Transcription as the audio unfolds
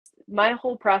my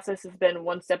whole process has been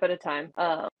one step at a time.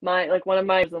 One of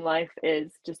my goals in life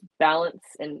is just balance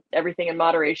and everything in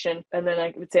moderation. And then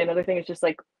I would say another thing is just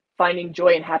like finding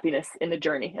joy and happiness in the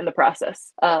journey and the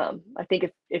process. I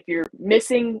think if you're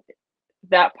missing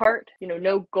that part,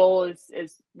 no goal is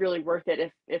really worth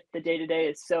it if the day-to-day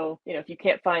is so, if you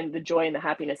can't find the joy and the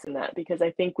happiness in that. Because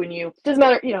I think when it doesn't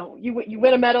matter, you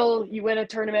win a medal, you win a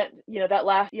tournament, that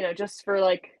lasts, just for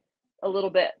like a little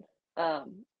bit.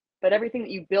 But everything that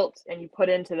you built and you put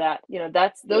into that,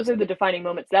 those are the defining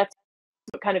moments. That's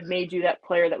what kind of made you that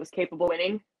player that was capable of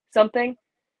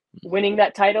winning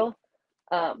that title.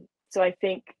 So I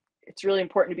think it's really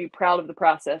important to be proud of the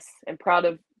process and proud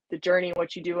of the journey and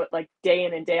what you do like day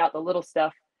in and day out, the little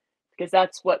stuff, because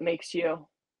that's what makes you,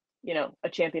 a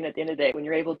champion at the end of the day, when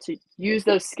you're able to use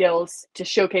those skills to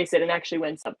showcase it and actually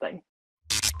win something.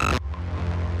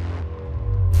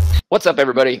 What's up,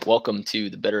 everybody? Welcome to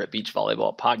the Better at Beach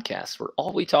Volleyball podcast, where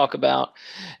all we talk about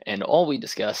and all we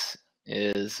discuss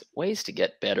is ways to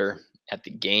get better at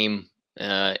the game.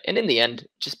 And in the end,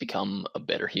 just become a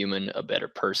better human, a better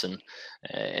person.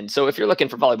 And so if you're looking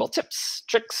for volleyball tips,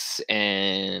 tricks,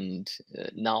 and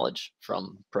knowledge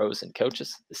from pros and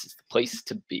coaches, this is the place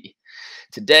to be.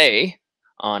 Today,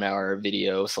 on our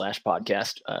video /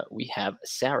 podcast, we have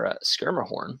Sarah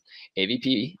Schemerhorn,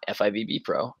 AVP, FIVB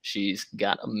Pro. She's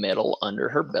got a medal under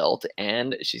her belt,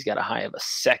 and she's got a high of a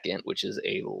second, which is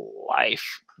a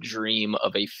life dream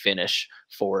of a finish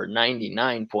for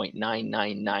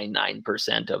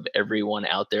 99.9999% of everyone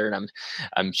out there. And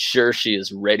I'm sure she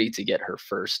is ready to get her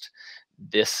first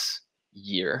this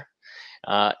year.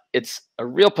 It's a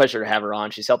real pleasure to have her on.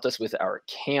 She's helped us with our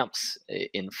camps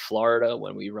in Florida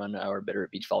when we run our Better at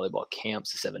Beach Volleyball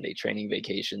camps, the 7-day training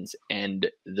vacations, and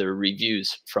the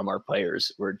reviews from our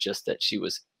players were just that she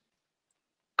was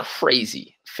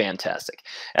crazy fantastic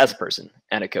as a person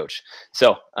and a coach.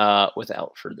 So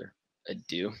without further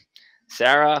ado,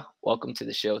 Sarah, welcome to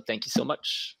the show. Thank you so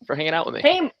much for hanging out with me.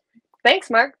 Hey, thanks,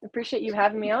 Mark. Appreciate you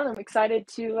having me on. I'm excited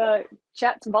to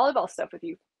chat some volleyball stuff with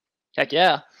you. Heck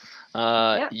yeah.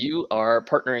 You are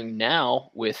partnering now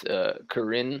with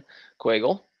Corinne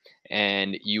Quagel,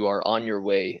 and you are on your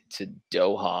way to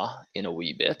Doha in a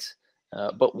wee bit.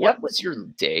 But what was your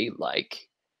day like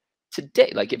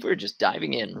today? Like, if we were just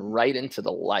diving in right into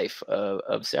the life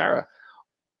of Sarah,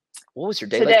 what was your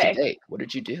day like today? What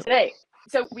did you do? Today.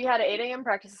 So we had an 8 a.m.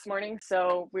 practice this morning.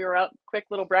 So we were up, quick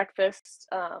little breakfast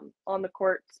on the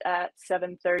court at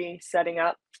 7:30, setting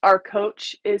up. Our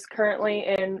coach is currently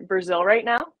in Brazil right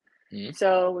now. Mm-hmm.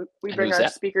 So we bring our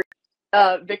speaker,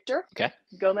 Victor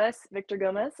Gomez.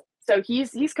 So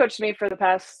he's coached me for the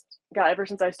past, ever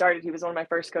since I started. He was one of my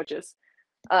first coaches.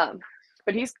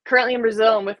 But he's currently in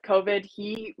Brazil, and with COVID,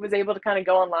 he was able to kind of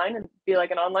go online and be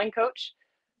like an online coach.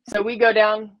 So we go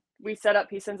down, we set up,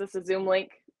 he sends us a Zoom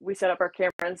link. We set up our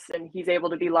cameras, and he's able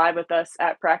to be live with us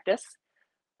at practice.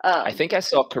 I think I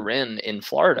saw Corinne in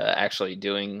Florida actually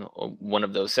doing one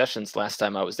of those sessions last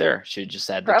time I was there. She just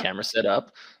had the camera set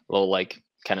up, a little like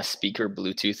kind of speaker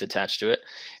Bluetooth attached to it.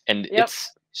 And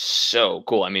it's so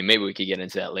cool. I mean, maybe we could get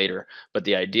into that later, but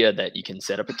the idea that you can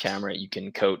set up a camera, you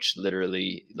can coach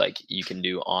literally, like you can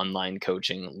do online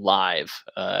coaching live.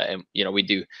 And, we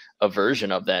do a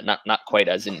version of that, not quite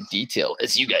as in detail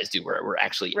as you guys do, where we're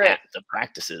actually at the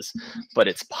practices, but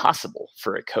it's possible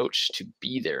for a coach to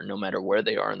be there no matter where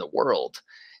they are in the world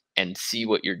and see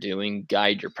what you're doing,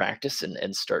 guide your practice,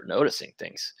 and start noticing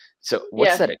things. So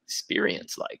what's that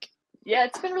experience like? Yeah,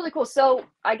 it's been really cool. So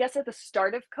I guess at the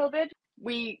start of COVID,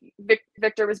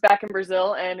 Victor was back in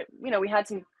Brazil, and we had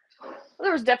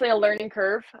there was definitely a learning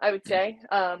curve, I would say,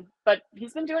 but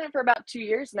he's been doing it for about 2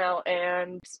 years now,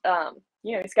 and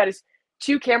he's got his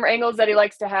 2 camera angles that he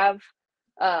likes to have,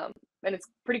 and it's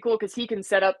pretty cool because he can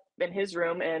set up in his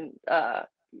room, and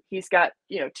he's got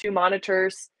 2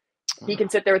 monitors. He can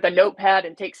sit there with a notepad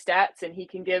and take stats, and he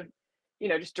can give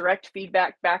just direct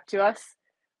feedback back to us.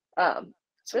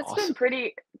 So it's awesome. Been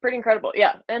pretty incredible.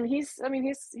 Yeah. And he's a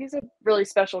really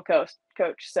special coach.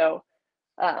 So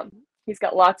he's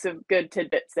got lots of good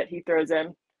tidbits that he throws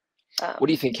in. What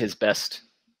do you think his best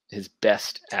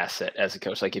asset as a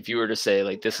coach? Like, if you were to say,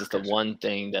 like, this is the one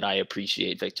thing that I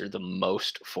appreciate Victor the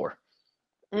most for.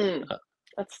 He's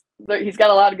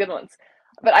got a lot of good ones,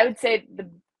 but I would say the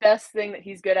best thing that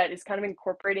he's good at is kind of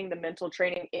incorporating the mental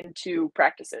training into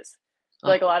practices.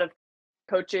 Like, a lot of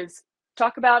coaches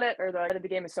talk about it, or the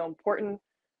game is so important,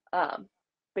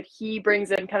 but he brings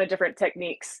in kind of different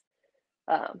techniques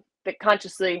that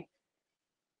consciously,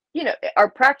 our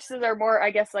practices are more, I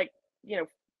guess, like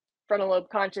frontal lobe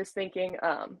conscious thinking,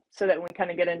 so that when we kind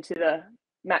of get into the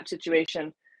match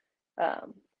situation,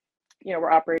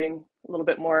 we're operating a little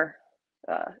bit more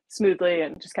smoothly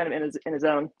and just kind of in his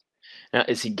own. Now,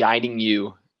 is he guiding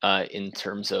you in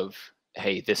terms of,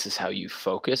 hey, this is how you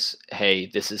focus, hey,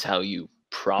 this is how you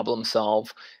problem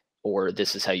solve, or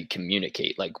this is how you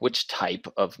communicate? Like, which type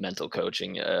of mental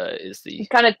coaching is the? He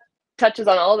kind of touches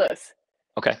on all this.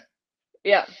 Okay.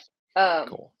 Yeah.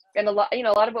 Cool. And a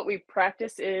lot of what we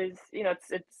practice is,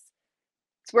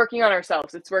 it's working on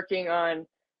ourselves. It's working on,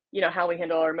 how we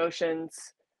handle our emotions,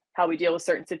 how we deal with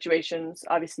certain situations.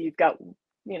 Obviously, you've got,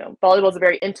 volleyball is a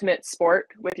very intimate sport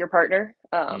with your partner.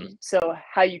 So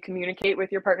how you communicate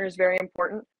with your partner is very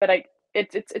important. But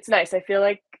it's nice. I feel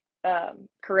like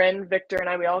Corinne, Victor, and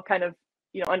I, we all kind of,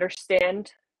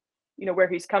 understand, where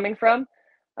he's coming from.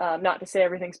 Not to say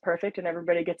everything's perfect and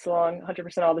everybody gets along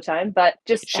 100% all the time, but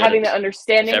just having the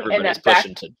understanding if everybody's and that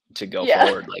pushing to go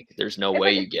forward, like there's no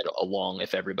way you get along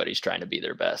if everybody's trying to be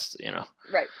their best,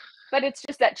 Right. But it's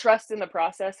just that trust in the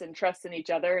process and trust in each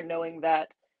other and knowing that,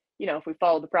 if we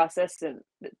follow the process and,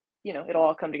 it'll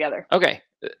all come together. Okay.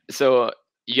 So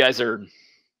you guys are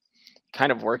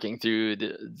kind of working through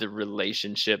the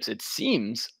relationships. It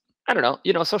seems, I don't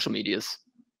know, social media is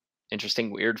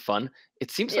interesting, weird, fun.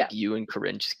 It seems like you and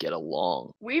Corinne just get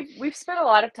along. We've spent a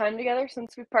lot of time together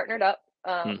since we've partnered up.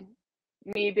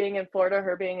 Me being in Florida,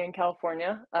 her being in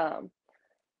California.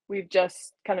 We've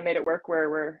just kind of made it work where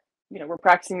we're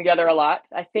practicing together a lot.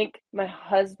 I think my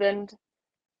husband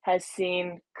has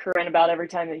seen Corinne about every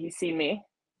time that he's seen me.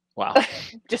 Wow.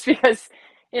 Just because,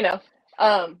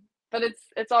 but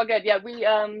it's all good. Yeah, we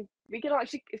get along.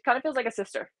 It kind of feels like a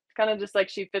sister. Kind of just like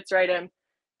she fits right in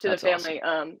to the family.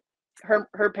 Awesome.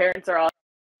 Her parents are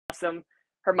awesome.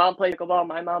 Her mom plays pickleball.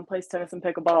 My mom plays tennis and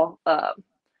pickleball.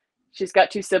 She's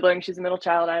got 2 siblings. She's a middle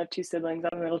child. I have 2 siblings.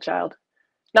 I'm a middle child.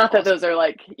 Not that those are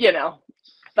like,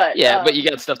 but yeah, but you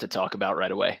got stuff to talk about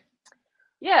right away.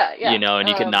 Yeah. And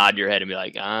you can nod your head and be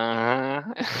like,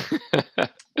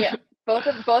 Yeah, both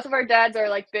of our dads are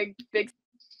like big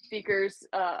speakers.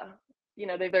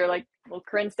 They're like, well,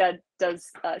 Corinne's dad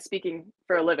does speaking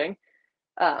for a living.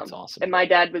 That's awesome. And my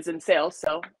dad was in sales,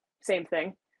 so same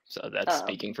thing. So that's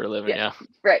speaking for a living, yeah.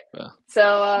 Right.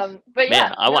 So, but yeah.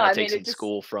 Man, I want to take some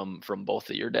school from both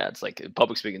of your dads. Like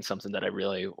public speaking is something that I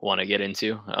really want to get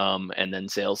into. And then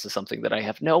sales is something that I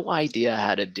have no idea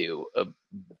how to do.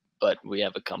 But we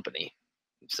have a company.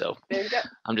 So there you go.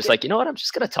 I'm just like, you know what? I'm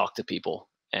just going to talk to people.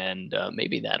 And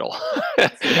maybe that'll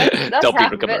that's tell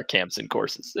people to come to our camps and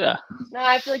courses. Yeah. No,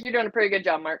 I feel like you're doing a pretty good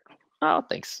job, Mark. Oh,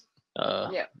 thanks.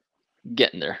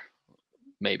 Getting there.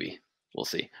 Maybe. We'll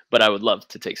see. But I would love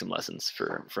to take some lessons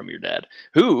from your dad,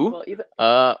 who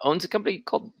owns a company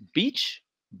called Beach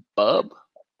Bub.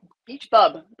 Beach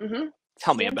Bub. Mm-hmm.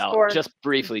 Tell me about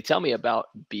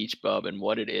Beach Bub and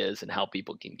what it is and how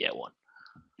people can get one.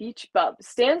 Beach Bub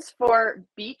stands for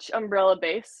Beach Umbrella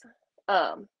Base.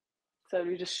 So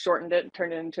we just shortened it and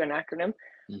turned it into an acronym.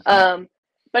 Mm-hmm.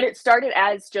 But it started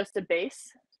as just a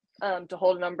base to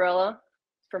hold an umbrella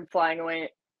from flying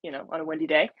away, on a windy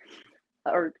day.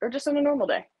 Or just on a normal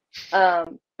day.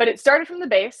 But it started from the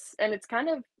base and it's kind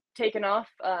of taken off.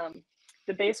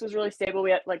 The base was really stable.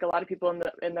 We had like a lot of people in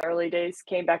the early days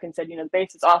came back and said, the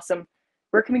base is awesome.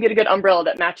 Where can we get a good umbrella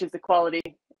that matches the quality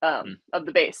of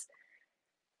the base?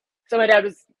 So my dad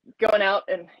was going out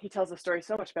and he tells the story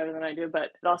so much better than I do, but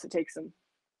it also takes him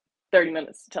 30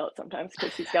 minutes to tell it sometimes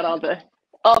because he's got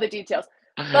all the details.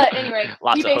 But anyway,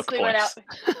 he basically went out,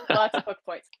 lots of hook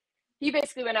points. He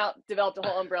basically went out, developed a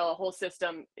whole umbrella, a whole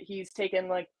system. He's taken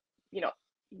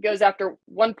goes after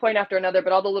one point after another,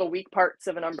 but all the little weak parts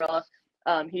of an umbrella,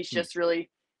 he's just really,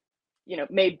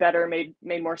 made better,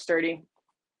 made more sturdy.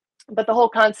 But the whole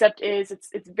concept is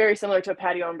it's very similar to a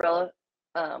patio umbrella,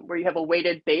 where you have a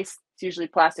weighted base. It's usually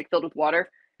plastic filled with water.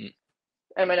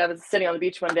 And my dad was sitting on the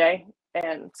beach one day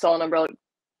and saw an umbrella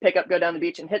go down the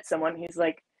beach and hit someone. He's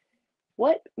like,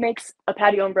 "What makes a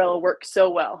patio umbrella work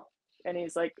so well?" And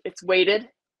he's like, "It's weighted."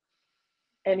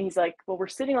 And he's like, "Well, we're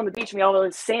sitting on the beach and we all have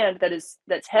this sand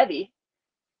that's heavy.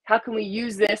 How can we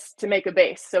use this to make a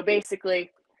base?" So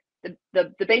basically,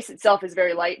 the base itself is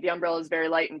very light. The umbrella is very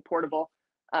light and portable,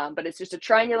 but it's just a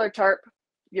triangular tarp.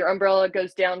 Your umbrella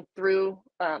goes down through.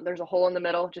 There's a hole in the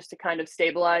middle just to kind of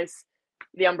stabilize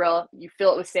the umbrella. You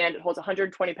fill it with sand. It holds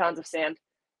 120 pounds of sand,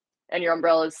 and your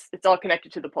umbrella it's all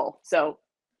connected to the pole. So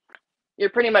you're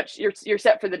pretty much you're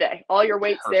set for the day. All your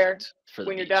weight's there.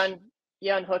 When you're done,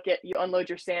 you unhook it, you unload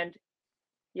your sand,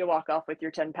 you walk off with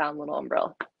your 10-pound little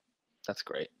umbrella. That's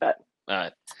great. But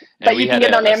and you can get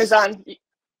it on Amazon.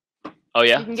 Oh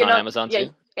yeah, it's on Amazon too. Yeah,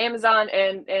 Amazon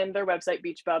and their website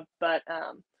Beach Bub, but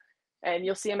and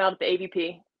you'll see them out at the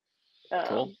AVP,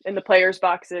 cool. in the players'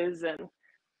 boxes and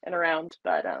around.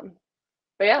 But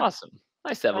But yeah, Awesome.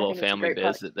 Nice to have a I little think it's a family great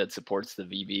biz product. that supports the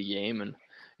VB game, and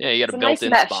yeah, you got It's a a nice built-in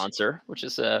mesh. sponsor, which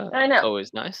is I know.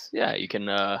 always nice. Yeah, you can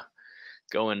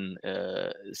go and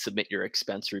submit your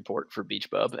expense report for Beach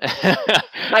Bub.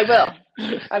 I will.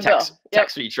 I will. tax Yep.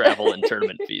 tax free travel and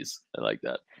tournament fees. I like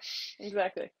that.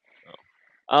 Exactly.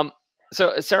 Um,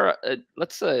 so Sarah,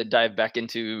 let's dive back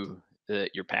into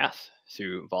your path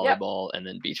through Yep. volleyball and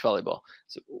then beach volleyball.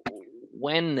 So,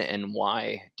 when and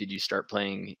why did you start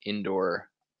playing indoor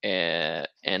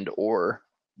and or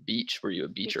beach? Were you a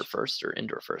beacher Beach. first or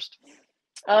indoor first?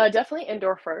 Definitely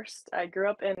indoor first. I grew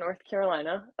up in North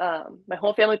Carolina. My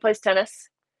whole family plays tennis,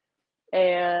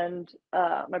 and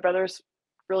my brother's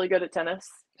really good at tennis.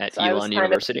 At So I was Elon kind of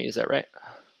University, is that right?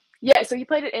 yeah. So he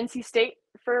played at NC State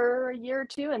for a year or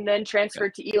two, and then Okay.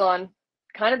 transferred to Elon,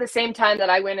 kind of the same time that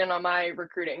I went in on my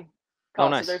recruiting Oh, call. So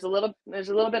nice. there's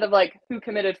a little bit of like who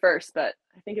committed first, but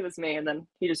I think it was me, and then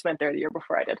he just went there the year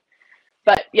before I did.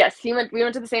 But yes, we went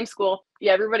to the same school.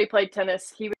 Yeah, everybody played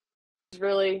tennis. He was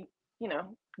really,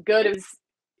 good. It was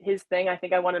his thing. I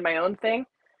think I wanted my own thing.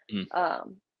 Mm.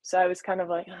 So I was kind of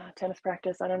like, tennis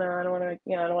practice. I don't know. I don't want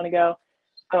to, I don't want to go.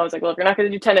 I was like, well, if you're not going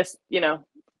to do tennis,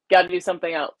 got to do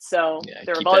something else. So Yeah,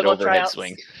 there were keep that volleyball overhead tryouts.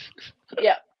 swing.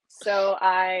 Yeah. So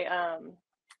I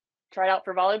tried out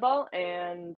for volleyball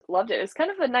and loved it. It was kind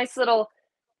of a nice little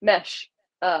mesh.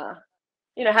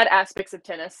 Had aspects of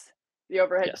tennis. The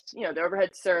overhead, Yes. the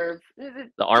overhead serve, The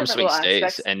arm different swing little stays,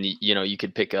 aspects. and you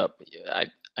could pick up.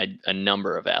 A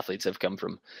number of athletes have come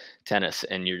from tennis,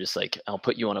 and you're just like, I'll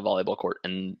put you on a volleyball court,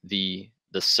 and the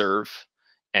serve,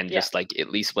 and Yeah. just like at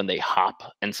least when they hop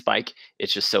and spike,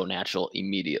 it's just so natural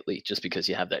immediately, just because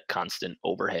you have that constant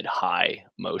overhead high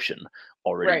motion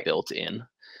already Right. built in.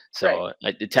 So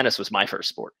tennis was my first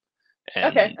sport, Okay,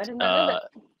 and I did not know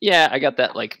that. yeah, I got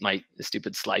that, like my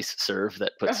stupid slice serve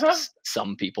that puts Uh-huh.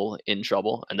 some people in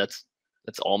trouble, and that's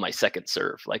all my second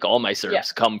serve. Like all my serves Yeah.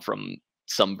 come from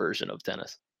some version of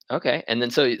tennis. Okay, and then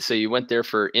so you went there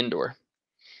for indoor.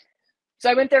 So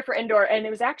I went there for indoor, and it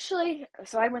was actually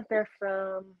I went there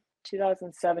from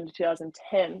 2007 to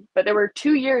 2010, but there were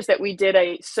 2 years that we did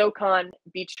a SoCon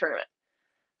beach tournament.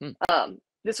 Hmm.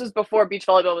 This was before beach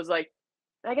volleyball was like,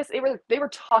 I guess they were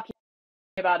talking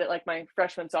about it like my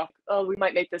freshman sophomore. Oh, we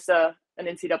might make this an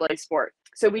NCAA sport.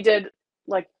 So we did,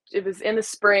 like, it was in the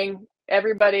spring.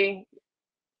 Everybody,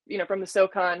 from the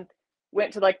SoCon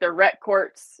went to like their rec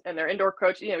courts and their indoor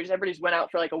coach. Just everybody just went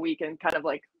out for like a week and kind of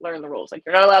like learn the rules. Like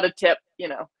you're not allowed to tip.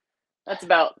 That's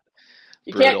about.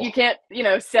 Brutal. You can't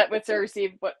set with or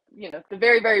receive, but the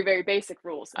very very very basic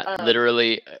rules. I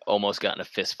literally almost got in a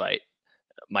fist fight.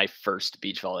 My first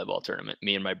beach volleyball tournament.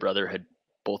 Me and my brother had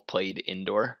both played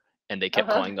indoor, and they kept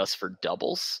calling us for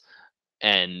doubles.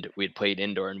 And we'd played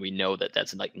indoor, and we know that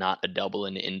that's like not a double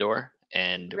in indoor.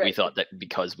 And we Right. thought that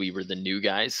because we were the new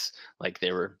guys, like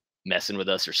they were messing with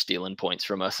us or stealing points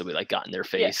from us. So we like got in their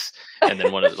face. And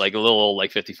then one of like a little old,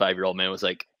 like 55-year-old man was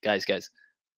like, guys,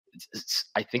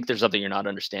 I think there's something you're not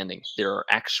understanding. There are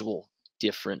actual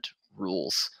different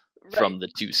rules from the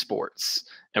two sports.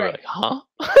 And we're like, huh?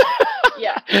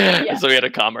 Yeah. So we had to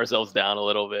calm ourselves down a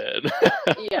little bit.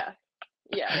 Yeah.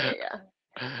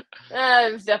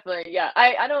 It was definitely,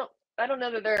 I don't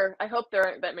know that I hope there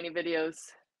aren't that many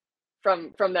videos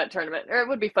from that tournament. Or it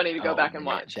would be funny to go back and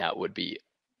watch. That would be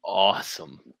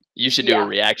awesome. You should do a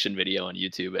reaction video on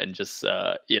YouTube and just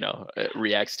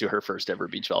reacts to her first ever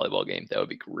beach volleyball game. That would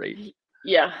be great.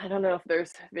 Yeah, I don't know if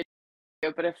there's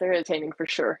video, but if they're entertaining, for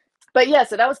sure. But yeah,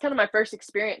 so that was kind of my first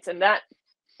experience, and that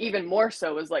even more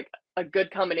so was like a good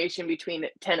combination between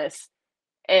tennis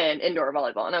and indoor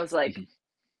volleyball. And I was like,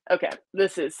 okay,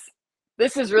 this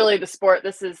is really the sport.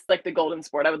 This is like the golden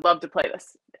sport. I would love to play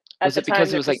this. Was it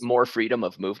because it was like more freedom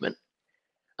of movement?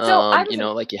 So I was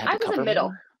like you had to cover middle.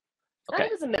 more? Okay. I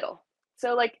was a middle.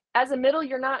 So like as a middle,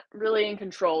 you're not really in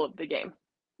control of the game.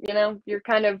 You're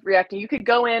kind of reacting. You could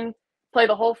go in, play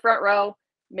the whole front row,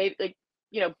 maybe like,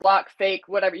 block, fake,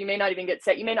 whatever. You may not even get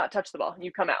set. You may not touch the ball.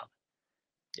 You come out.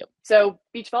 Yep. So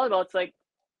beach volleyball, it's like,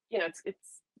 it's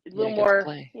a little more.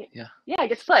 Yeah, I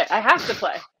get to play. I have to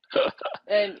play.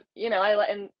 And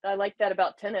I like that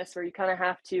about tennis, where you kind of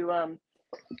have to,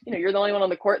 you're the only one on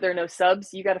the court. There are no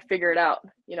subs. You got to figure it out.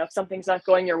 If something's not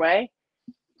going your way,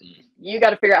 you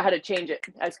got to figure out how to change it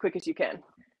as quick as you can.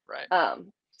 Right.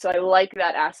 So I like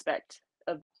that aspect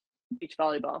of beach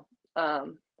volleyball.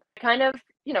 Kind of,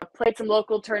 played some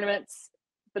local tournaments,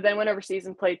 but then went overseas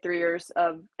and played 3 years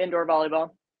of indoor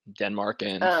volleyball. Denmark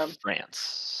and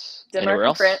France. Denmark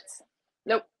and France.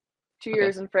 Nope. 2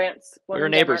 years in France. We were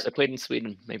neighbors. I played in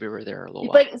Sweden. Maybe we were there a little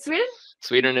while. You played in Sweden?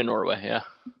 Sweden and Norway, yeah.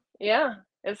 Yeah.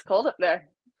 It's cold up there.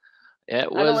 It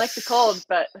I don't like the cold,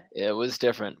 but it was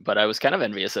different. But I was kind of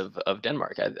envious of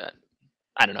Denmark.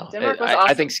 I don't know. Denmark was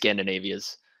I think awesome. Scandinavia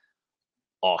is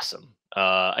awesome.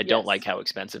 I don't like Yes. how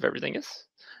expensive everything is.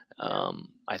 Yeah,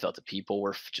 I thought the people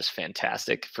were just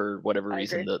fantastic. For whatever I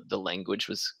reason, agree. the language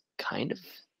was kind of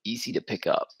easy to pick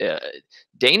up.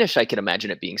 Danish, I can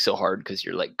imagine it being so hard because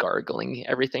you're like gargling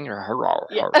everything or hurrah,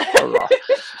 Yeah. hurrah,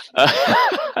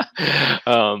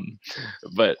 um,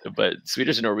 but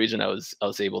Swedish and Norwegian, I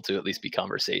was able to at least be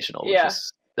conversational, which Yeah.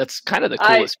 is that's kind of the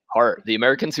I coolest part. The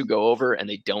Americans who go over and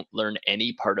they don't learn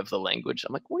any part of the language,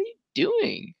 I'm like, what are you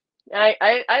doing? I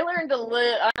learned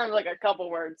I learned like a couple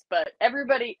words, but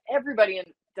everybody in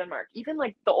Denmark, even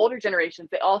like the older generations,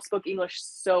 they all spoke English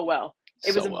so well.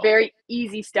 It was So a well. very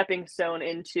easy stepping stone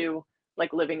into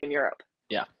like living in Europe.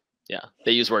 Yeah, yeah.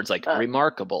 They use words like Uh,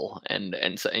 remarkable and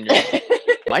you're like,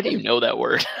 why do you know that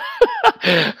word?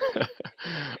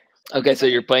 Okay, so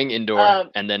you're playing indoor,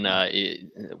 um, and then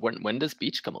when does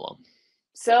beach come along?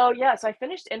 so yeah, so I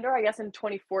finished indoor, I guess, in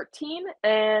 2014,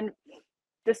 and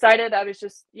decided I was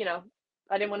just,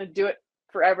 I didn't want to do it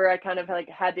forever. I kind of like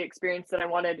had the experience that I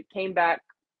wanted. Came back,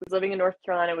 was living in North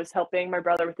Carolina, was helping my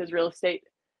brother with his real estate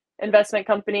investment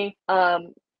company.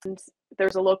 And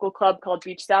there's a local club called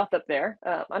Beach South up there.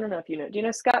 I don't know if you know. Do you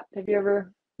know Scott? Have you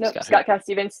ever? Nope. Scott who? Scott Cass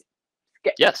Stevens.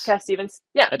 Yes, Cass Stevens.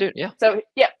 Yeah. I do. Yeah. So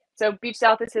yeah. So Beach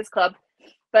South is his club,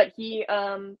 but he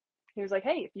was like,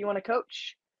 hey, if you want to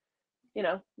coach,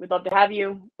 we'd love to have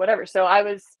you, whatever. So I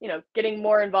was, getting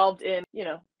more involved in,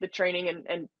 the training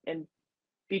and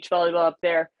beach volleyball up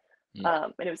there.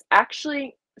 Mm. And it was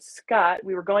actually Scott.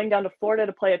 We were going down to Florida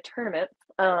to play a tournament.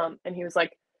 And he was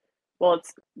like, well,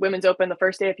 it's women's open the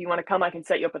first day. If you want to come, I can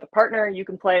set you up with a partner. You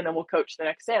can play, and then we'll coach the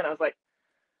next day. And I was like,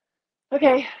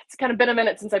 okay, it's kind of been a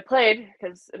minute since I played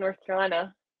because in North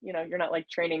Carolina, you're not like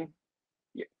training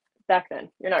back then.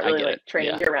 You're not I really get like it.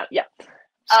 training Yeah. year round. Yeah.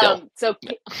 Still. So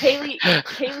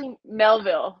Kaylee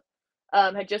Melville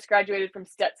had just graduated from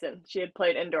Stetson. She had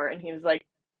played indoor, and he was like,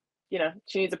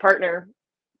 she needs a partner,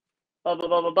 blah, blah,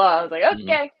 blah, blah, blah. I was like, Mhm.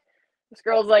 okay. This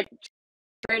girl's like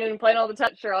training and playing all the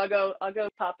time. Sure, I'll go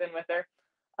pop in with her.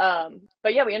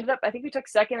 But yeah, we ended up, I think we took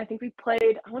second. I think we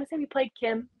played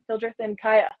Kim Hildreth and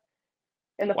Kaya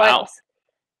in the Wow. finals.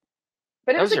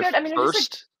 But it That was was a your good, it was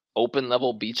first just open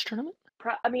level beach tournament?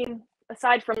 like,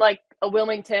 aside from like a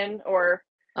Wilmington or.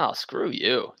 Oh, screw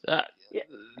you. Yeah.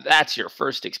 That's your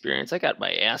first experience. I got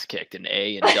my ass kicked in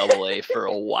A and double A for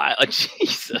a while.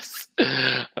 Jesus.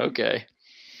 Okay.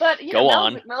 But Go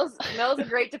on. Mel's a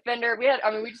great defender. We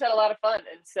just had a lot of fun,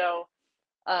 and so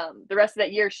the rest of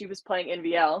that year she was playing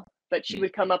NVL, but she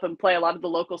would come up and play a lot of the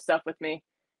local stuff with me.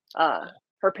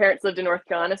 Her parents lived in North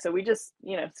Carolina, so we just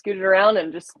scooted around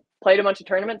and just played a bunch of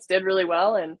tournaments, did really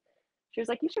well, and she was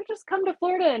like, "You should just come to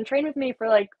Florida and train with me for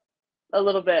like a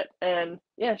little bit." And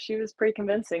yeah, she was pretty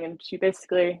convincing, and she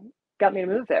basically got me to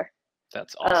move there.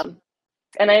 That's awesome.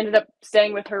 And I ended up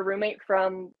staying with her roommate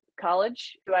from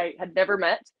college, who I had never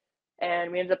met,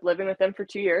 and we ended up living with them for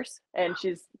 2 years. And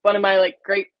she's one of my like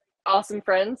great, awesome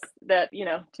friends that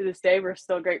to this day we're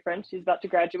still great friends. She's about to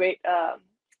graduate,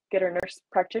 get her nurse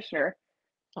practitioner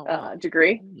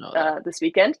degree this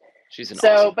weekend. She's an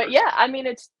so, awesome but person.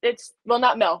 yeah, it's well,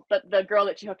 not Mel, but the girl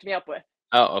that she hooked me up with.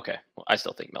 Oh, okay. Well, I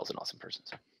still think Mel's an awesome person.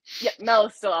 So. Yeah, Mel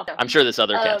is still awesome. I'm sure this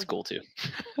other cat's cool too.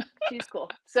 She's cool.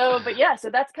 So, but yeah, so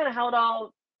that's kind of how it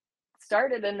all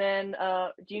started. And then,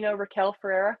 do you know Raquel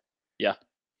Ferreira? Yeah.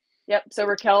 Yep. So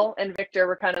Raquel and Victor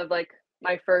were kind of like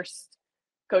my first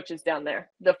coaches down there.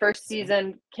 The first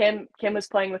season, Kim was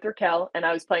playing with Raquel, and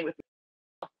I was playing with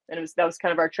Raquel, and that was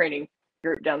kind of our training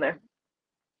group down there.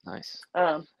 Nice.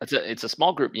 It's a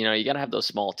small group. You got to have those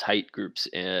small, tight groups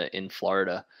in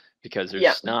Florida because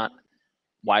there's not.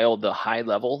 While the high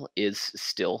level is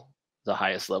still the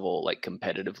highest level, like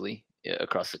competitively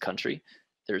across the country,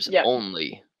 there's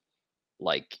only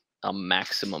like a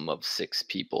maximum of 6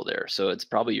 people there. So it's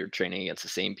probably you're training against the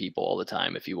same people all the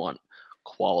time if you want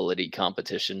quality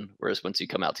competition. Whereas once you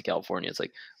come out to California, it's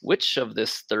like, which of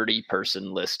this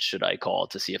 30-person list should I call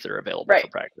to see if they're available for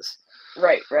practice?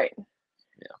 Right.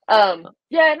 Yeah.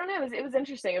 Yeah, I don't know. It was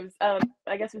interesting. It was,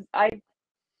 I guess I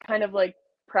kind of like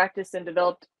practiced and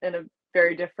developed in a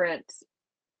very different,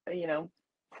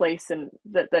 place. And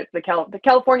the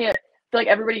California, I feel like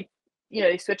everybody,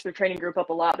 they switch their training group up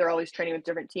a lot. They're always training with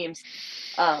different teams.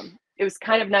 It was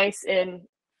kind of nice in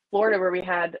Florida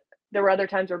where there were other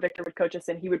times where Victor would coach us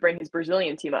and he would bring his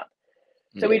Brazilian team up.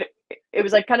 So it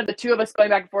was like kind of the two of us going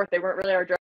back and forth. They weren't really our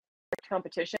direct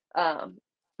competition.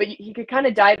 But he could kind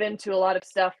of dive into a lot of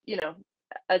stuff,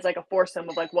 as like a foursome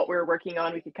of like what we were working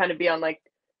on. We could kind of be on like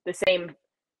the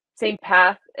same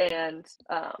path, and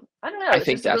I don't know. I It's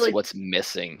think just a that's really what's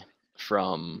missing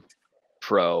from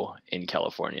pro in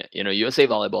California. USA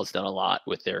Volleyball's done a lot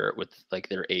with their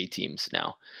A teams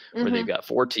now, where they've got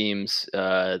 4 teams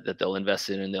that they'll invest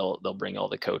in, and they'll bring all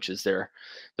the coaches there.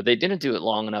 But they didn't do it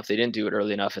long enough. They didn't do it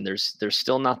early enough, and there's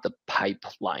still not the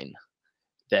pipeline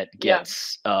that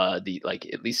gets at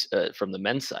least from the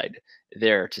men's side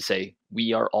there to say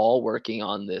we are all working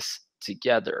on this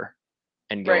together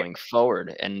and right. going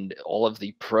forward. And all of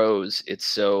the pros, it's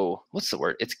so, what's the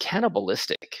word, it's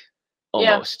cannibalistic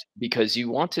almost, because you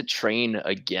want to train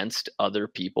against other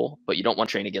people, but you don't want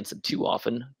to train against them too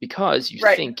often, because you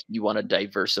Right. think you want to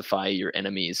diversify your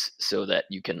enemies so that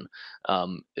you can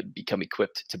become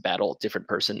equipped to battle a different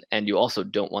person. And you also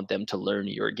don't want them to learn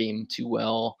your game too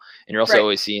well. And you're also Right.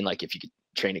 always seeing, like, if you could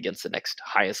train against the next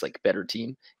highest, like, better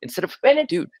team, instead of, And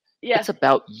dude, yeah, it's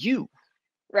about you.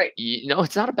 right.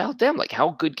 It's not about them. Like,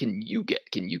 how good can you get?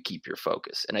 Can you keep your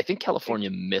focus? And I think California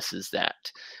misses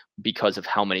that because of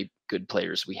how many good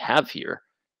players we have here.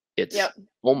 It's Yep.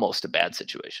 almost a bad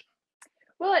situation.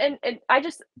 Well, and I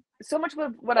just, so much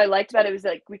of what I liked about it was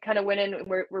like we kind of went in and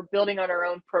we're building on our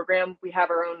own program. We have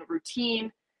our own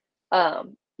routine.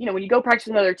 When you go practice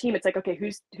with another team, it's like, okay,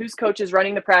 whose coach is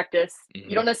running the practice?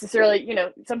 You don't necessarily,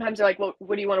 sometimes they're like, well,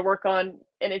 what do you want to work on?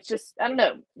 And it's just, I don't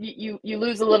know, you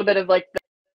lose a little bit of like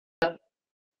the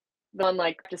on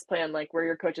like practice plan, like where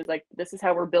your coach is like, this is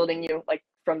how we're building you, like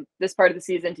from this part of the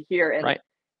season to here. And Right.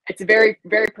 it's very,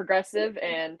 very progressive,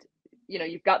 and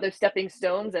you've got those stepping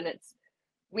stones, and it's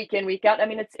week in, week out. I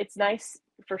mean, it's nice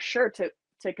for sure to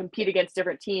compete against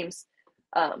different teams.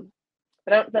 But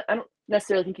I don't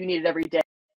necessarily think you need it every day,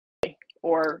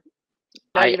 or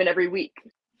not even every week.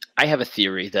 I have a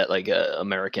theory that like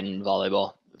American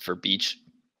volleyball for beach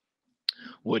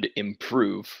would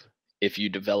improve if you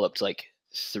developed like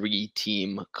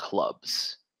 3-team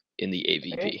clubs in the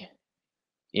AVP. Right.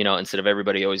 Instead of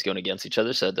everybody always going against each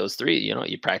other. So those 3,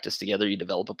 you practice together, you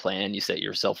develop a plan, you set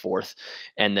yourself forth,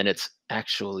 and then it's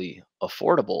actually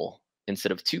affordable.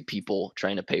 Instead of 2 people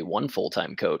trying to pay 1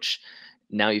 full-time coach,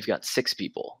 now you've got 6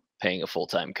 people paying a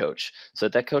full-time coach, so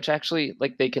that coach actually,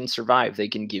 like, they can survive. They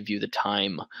can give you the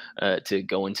time to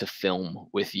go into film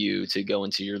with you, to go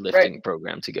into your lifting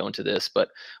program, to go into this. But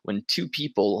when 2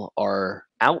 people are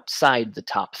outside the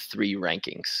top 3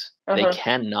 rankings, they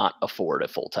cannot afford a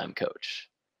full-time coach.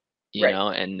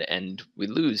 And we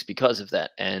lose because of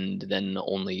that. And then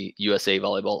only USA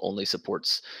Volleyball only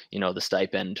supports, the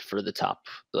stipend for the top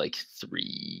like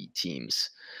 3 teams.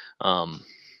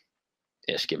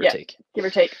 Ish, give or take. Give or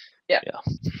take. Yeah.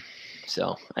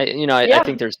 So I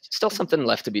think there's still something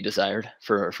left to be desired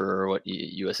for what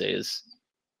USA is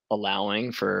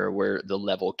allowing, for where the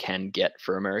level can get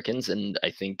for Americans. And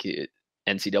I think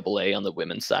NCAA on the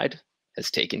women's side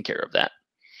has taken care of that.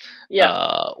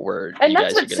 Where you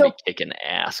guys are going to be kicking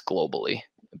ass globally,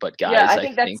 but guys,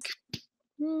 I think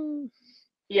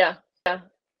yeah.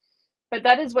 But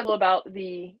that is what's about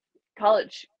the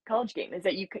college game, is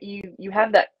that you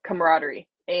have that camaraderie,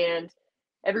 and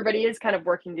everybody is kind of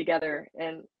working together.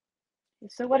 And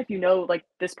so what if like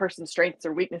this person's strengths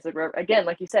or weaknesses, or whatever? Again,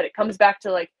 like you said, it comes back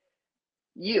to like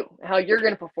how you're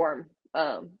going to perform.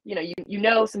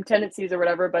 Some tendencies or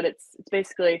whatever, but it's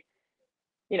basically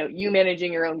you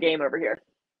managing your own game over here.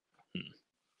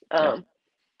 But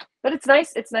it's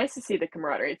nice to see the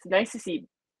camaraderie. It's nice to see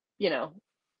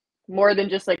more than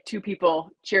just like 2 people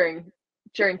cheering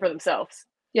for themselves.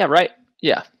 Right.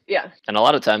 Yeah. And a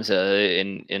lot of times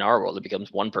in our world, it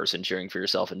becomes 1 person cheering for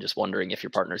yourself and just wondering if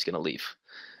your partner's going to leave.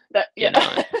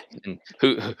 And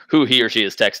who he or she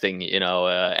is texting,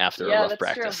 after a rough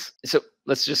practice. True. So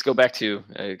let's just go back to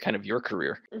kind of your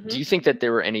career. Do you think that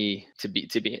there were any to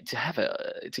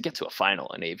get to a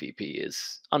final in AVP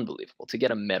is unbelievable? To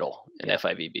get a medal in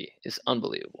FIVB is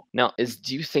unbelievable. Now,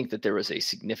 do you think that there was a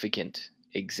significant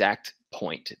exact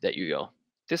point that you go,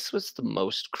 this was the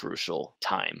most crucial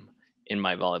time in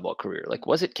my volleyball career? Like,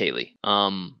 was it Kaylee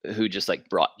who just like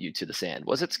brought you to the sand?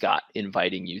 Was it Scott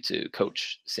inviting you to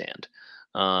coach sand?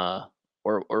 Or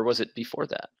was it before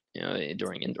that,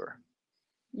 during indoor?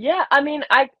 Yeah, I mean,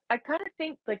 I kind of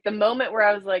think like the moment where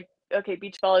I was like, okay,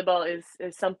 beach volleyball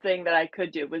is something that I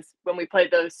could do, was when we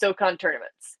played those SoCon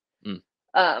tournaments.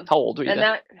 How old were you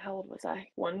then? How old was I?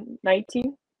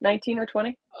 19 or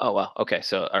 20. Oh, wow. Okay.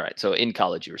 So, all right. So in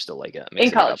college, you were still like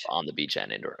mixing it up on the beach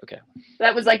and indoor. Okay.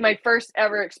 That was like my first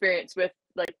ever experience with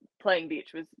like playing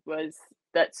beach was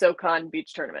that SoCon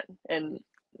beach tournament. And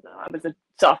I was a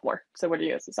sophomore. So what are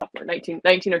you as a sophomore? 19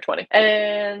 or 20.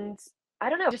 And I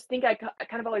don't know. I just think I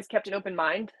kind of always kept an open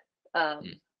mind,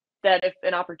 that if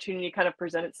an opportunity kind of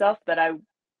present itself, that I,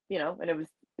 and it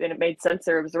it made sense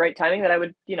or it was the right timing, that I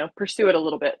would, pursue it a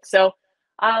little bit. So,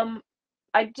 I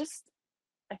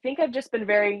think I've just been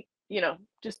very,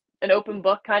 just an open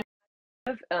book kind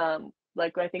of,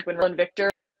 like I think when Ron and Victor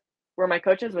were my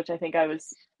coaches, which I think I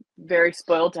was very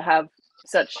spoiled to have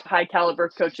such high caliber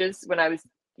coaches when I was,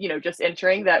 just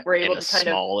entering, that were able in a to kind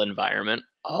of small environment.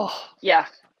 Oh, yeah,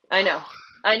 I know.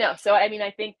 So, I mean, I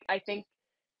think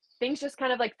things just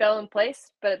kind of like fell in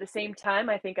place, but at the same time,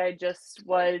 I think I just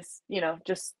was,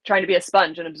 just trying to be a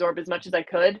sponge and absorb as much as I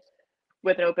could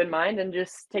with an open mind and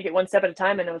just take it one step at a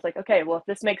time. And it was like, okay, well, if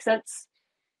this makes sense,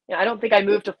 I don't think I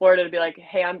moved to Florida to be like,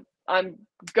 hey, I'm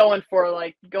going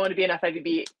to be an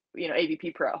FIVB,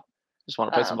 AVP pro. Just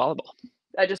want to play some volleyball.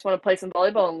 I just want to play some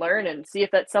volleyball and learn and see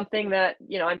if that's something that,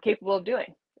 I'm capable of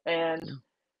doing. And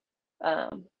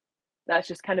that's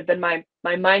just kind of been my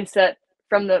mindset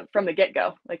from the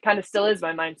get-go. Like, kind of still is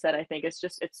my mindset. I think it's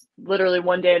literally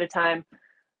one day at a time.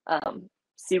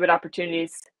 See what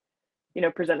opportunities,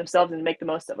 present themselves and make the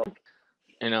most of them.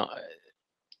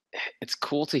 It's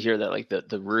cool to hear that, like,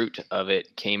 the root of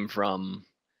it came from,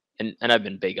 and I've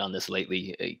been big on this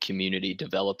lately, community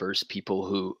developers, people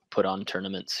who put on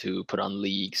tournaments, who put on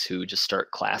leagues, who just start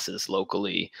classes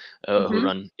locally, who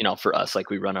run, for us, like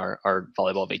we run our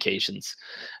volleyball vacations.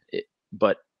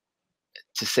 But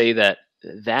to say that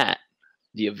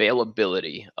the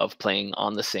availability of playing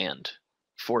on the sand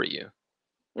for you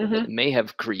may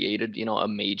have created,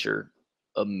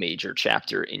 a major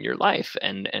chapter in your life,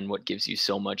 and what gives you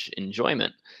so much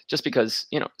enjoyment, just because,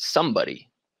 somebody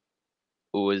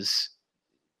was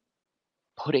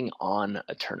putting on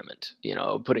a tournament,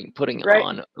 putting Right.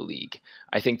 on a league.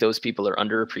 I think those people are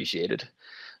underappreciated.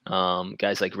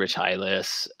 Guys like Rich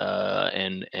Hylas,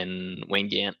 and Wayne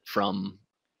Gant from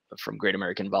Great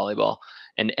American Volleyball,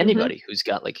 and anybody who's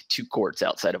got like 2 courts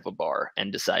outside of a bar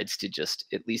and decides to just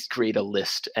at least create a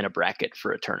list and a bracket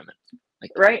for a tournament.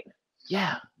 Like, right.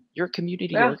 Yeah, you're a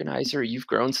community organizer. You've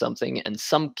grown something, and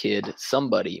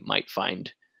somebody might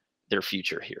find their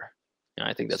future here. And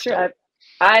I think that's true. dope.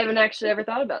 I haven't actually ever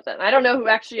thought about that. I don't know who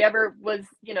actually ever was,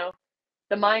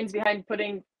 the minds behind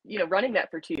putting, running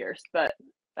that for 2 years, but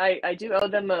I do owe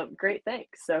them a great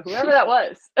thanks. So whoever that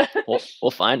was, we'll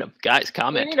find them, guys.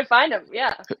 Comment. We need to find them.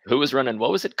 Yeah. Who was running?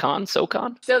 What was it?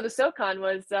 SoCon? So the SoCon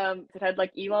was, it had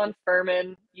like Elon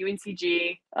Furman,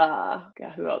 UNCG,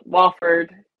 who else? Wofford.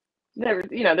 There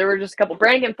were just a couple.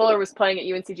 Brannigan Fuller was playing at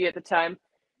UNCG at the time.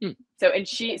 So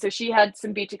she had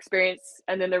some beach experience,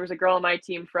 and then there was a girl on my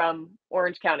team from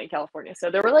Orange County, California. So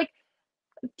there were like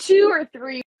 2 or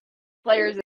 3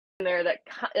 players in there that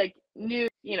like knew,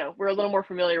 were a little more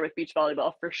familiar with beach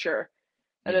volleyball for sure.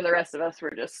 And then the rest of us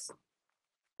were just,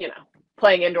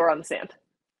 playing indoor on the sand.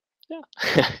 Yeah.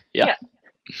 Yeah.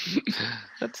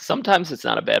 Sometimes it's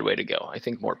not a bad way to go. I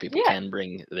think more people can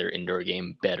bring their indoor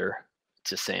game better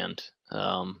to sand.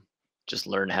 Just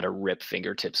learn how to rip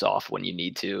fingertips off when you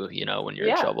need to, when you're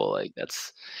in trouble. Like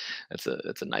that's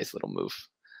a nice little move.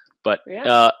 But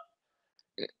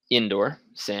indoor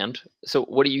sand. So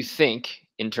what do you think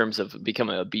in terms of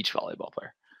becoming a beach volleyball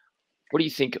player? What do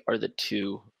you think are the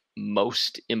 2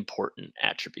 most important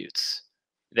attributes?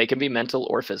 They can be mental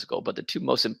or physical, but the 2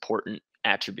 most important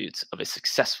attributes of a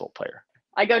successful player.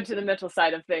 I go to the mental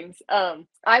side of things.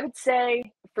 I would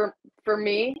say for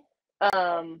me,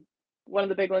 one of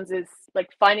the big ones is like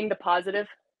finding the positive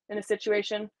in a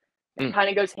situation. It kind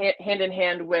of goes hand in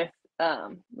hand with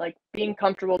like being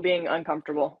comfortable being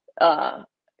uncomfortable.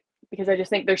 Because I just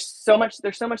think there's so much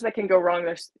that can go wrong.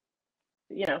 There's,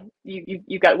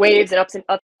 you've got waves and ups and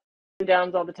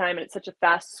downs all the time, and it's such a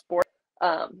fast sport.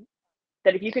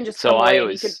 That if you can just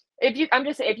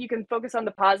if you can focus on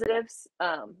the positives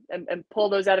and pull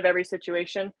those out of every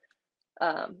situation,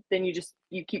 then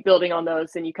you keep building on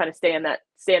those, and you kind of stay in that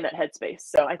headspace.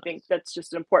 So I think that's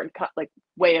just an important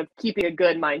way of keeping a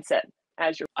good mindset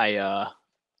as you're.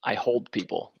 I hold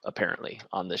people apparently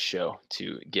on this show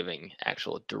to giving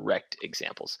actual direct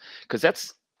examples, because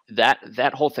that's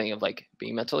that whole thing of like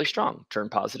being mentally strong, turn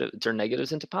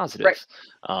negatives into positive. Right.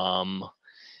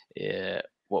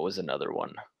 What was another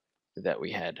one that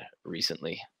we had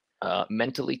recently?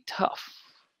 Mentally tough.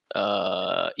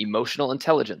 Emotional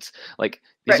intelligence. Like,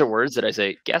 these are words that I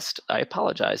say, guest, I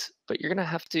apologize, but you're gonna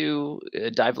have to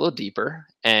dive a little deeper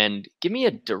and give me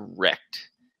a direct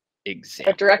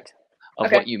example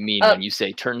of what you mean when you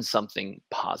say turn something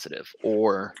positive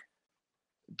or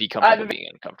be comfortable being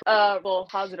uncomfortable. Well,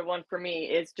 positive one for me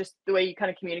is just the way you kind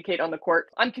of communicate on the court.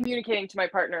 I'm communicating to my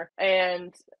partner,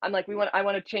 and I'm like, I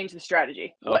want to change the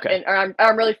strategy. Okay. And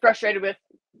I'm really frustrated with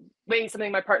maybe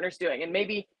something my partner's doing, and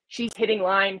maybe she's hitting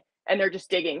line and they're just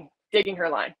digging her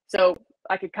line. So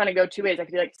I could kind of go two ways. I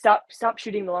could be like, stop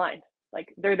shooting the line.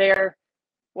 Like, they're there,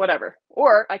 whatever.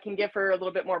 Or I can give her a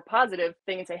little bit more positive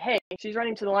thing and say, hey, she's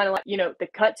running to the line a lot. You know, the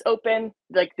cut's open,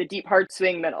 like the deep, hard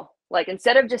swing middle. Like,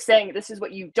 instead of just saying this is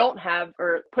what you don't have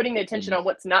or putting the attention on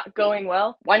what's not going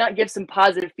well, why not give some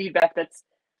positive feedback?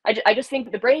 I just think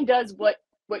the brain does what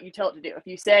you tell it to do. If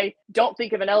you say, don't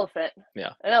think of an elephant,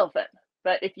 an elephant.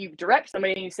 But if you direct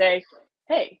somebody and you say,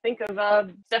 hey, think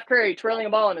of Steph Curry twirling a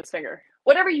ball in his finger.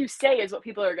 Whatever you say is what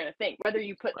people are going to think. Whether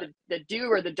you put the do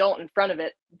or the don't in front of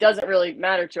it doesn't really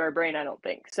matter to our brain, I don't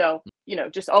think. So, you know,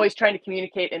 just always trying to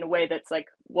communicate in a way that's like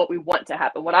what we want to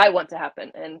happen, what I want to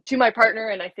happen, and to my partner.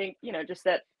 And I think, you know, just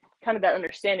that kind of that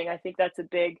understanding, I think that's a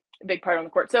big part on the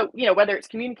court. So, you know, whether it's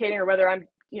communicating or whether I'm,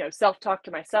 you know, self-talk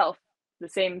to myself, the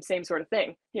same sort of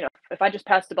thing. You know, if I just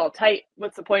pass the ball tight,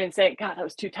 what's the point in saying, God, that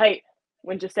was too tight?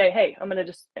 When just say, hey, I'm going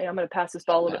to pass this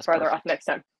ball a little bit farther off next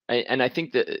time. And I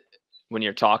think that when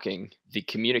you're talking, the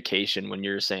communication, when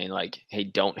you're saying like, hey,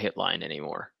 don't hit line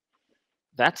anymore,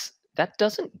 that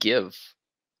doesn't give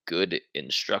good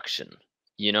instruction.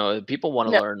 You know, people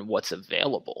want to learn what's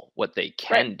available, what they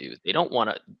can do. They don't want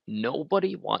to,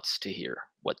 nobody wants to hear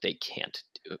what they can't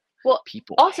do. Well,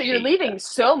 people also, you're leaving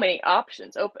so many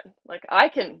options open. Like, I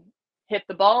can hit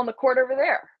the ball on the court over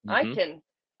there. I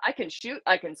can shoot,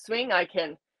 I can swing, I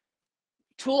can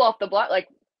tool off the block. Like,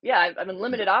 yeah, I've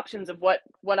limited options of what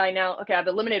I now, okay, I've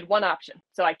eliminated one option.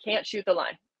 So I can't shoot the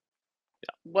line.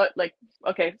 Yeah.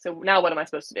 Okay, so now what am I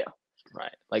supposed to do?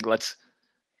 Right. Like, let's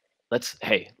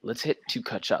hit 2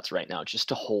 cut shots right now just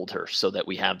to hold her so that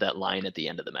we have that line at the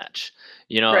end of the match.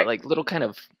 You know, like little kind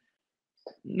of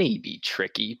maybe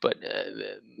tricky, but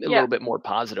a little bit more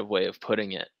positive way of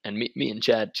putting it. And me and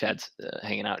Chad's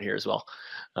hanging out here as well.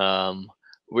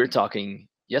 We're talking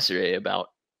yesterday about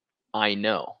I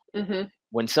know.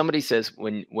 When somebody says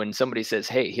when somebody says,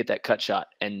 hey, hit that cut shot,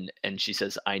 and she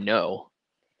says I know,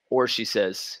 or she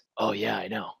says, oh yeah, I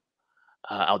know,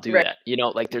 I'll do that. You know,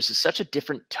 like there's such a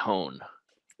different tone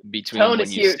between when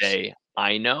you say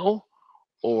I know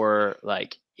or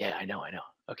like, yeah, I know.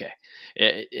 Okay.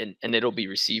 And it'll be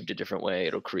received a different way.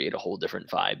 It'll create a whole different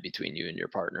vibe between you and your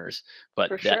partners.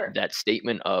 But that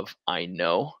statement of I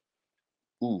know,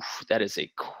 oof, that is a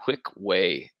quick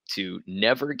way to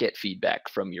never get feedback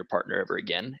from your partner ever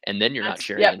again. And then you're not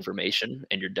sharing information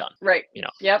and you're done. Right. You know,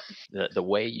 the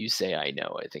way you say I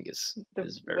know, I think is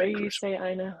very crucial. You say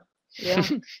I know. Yeah.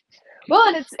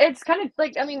 Well, and it's kind of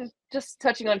like, I mean, just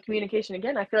touching on communication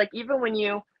again, I feel like even when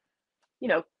you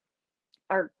know,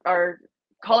 are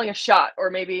calling a shot, or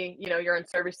maybe, you know, you're on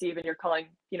service eve and you're calling,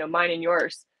 you know, mine and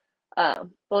yours. Well,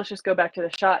 let's just go back to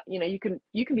the shot. You know, you can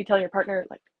be telling your partner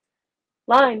like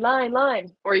line,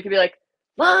 or you could be like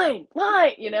line,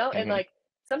 you know, and like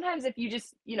sometimes if you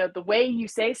just, you know, the way you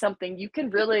say something, you can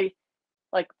really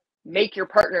like make your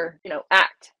partner, you know,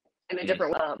 act in a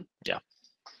different way.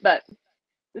 But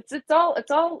it's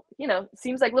all, you know,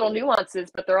 seems like little nuances,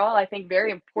 but they're all, I think,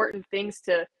 very important things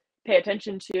to pay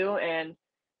attention to and,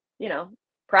 you know,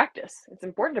 practice. It's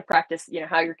important to practice, you know,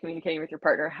 how you're communicating with your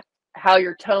partner, how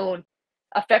your tone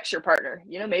affects your partner.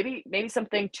 You know, maybe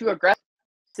something too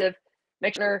aggressive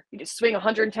makes sure you just swing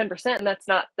 110%, and that's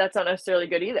not necessarily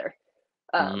good either.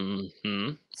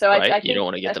 So I think you don't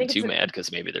want to get them too mad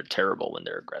because maybe they're terrible when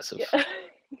they're aggressive.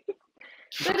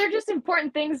 So they're just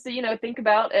important things to, you know, think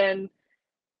about, and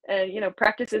you know,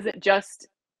 practice isn't just,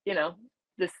 you know,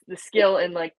 the skill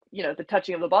and like, you know, the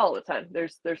touching of the ball all the time.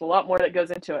 There's a lot more that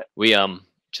goes into it. We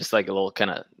just like a little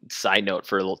kind of side note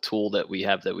for a little tool that we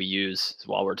have that we use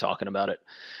while we're talking about it.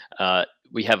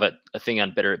 We have a thing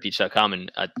on betteratbeach.com, and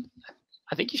I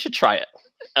think you should try it.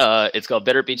 It's called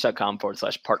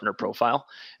betteratbeach.com/partner profile.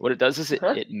 What it does is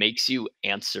it makes you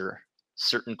answer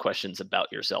certain questions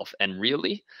about yourself. And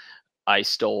really, I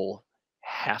stole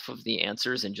half of the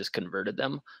answers and just converted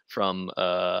them from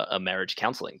a marriage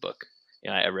counseling book. You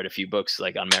know, I read a few books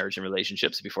like on marriage and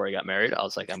relationships before I got married. I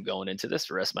was like, I'm going into this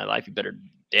for the rest of my life. You better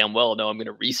damn well know I'm going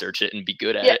to research it and be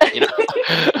good at it. You know,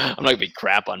 I'm not going to be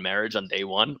crap on marriage on day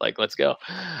one. Like, let's go.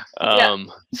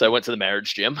 So I went to the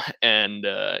marriage gym and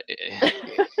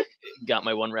got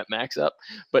my 1 rep max up.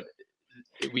 But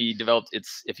we developed,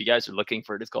 if you guys are looking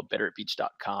for it, it's called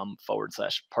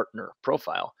betteratbeach.com/partner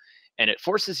profile. And it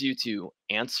forces you to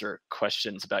answer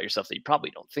questions about yourself that you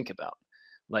probably don't think about.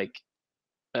 Like,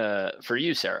 for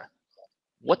you, Sarah,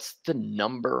 what's the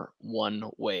number one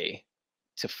way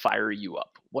to fire you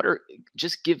up?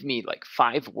 Just give me like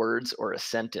 5 words or a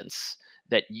sentence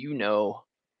that you know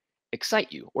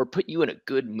excite you or put you in a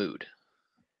good mood.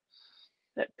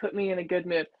 That put me in a good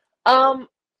mood. I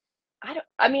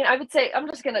would say, I'm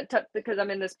just going to touch, because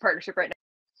I'm in this partnership right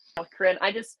now with Corinne.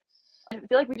 I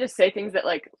feel like we just say things that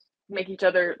like make each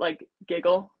other like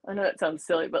giggle. I know that sounds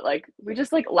silly, but like we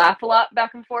just like laugh a lot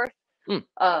back and forth.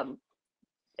 Mm.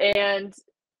 And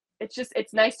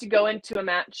it's nice to go into a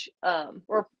match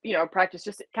or practice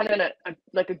just kind of in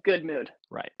a good mood.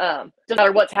 Right. Doesn't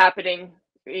matter what's happening.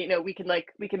 We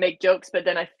can make jokes, but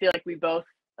then I feel like we both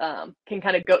can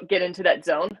kind of get into that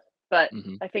zone. But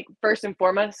I think first and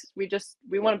foremost, we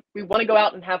want to go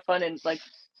out and have fun and like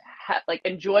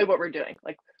enjoy what we're doing.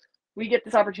 Like we get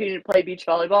this opportunity to play beach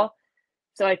volleyball,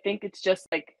 so I think it's just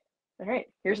like, all right,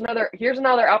 here's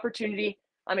another opportunity.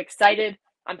 I'm excited.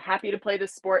 I'm happy to play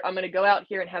this sport. I'm going to go out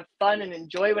here and have fun and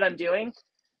enjoy what I'm doing.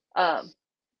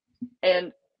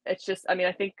 And it's just, I mean,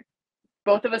 I think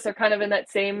both of us are kind of in that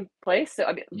same place. So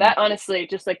I mean, that honestly,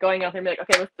 just like going out there and be like,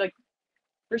 okay, we're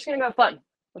just going to have fun.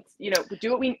 Let's,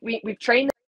 do what we've trained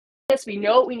this. We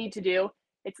know what we need to do.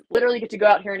 It's literally get to go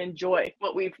out here and enjoy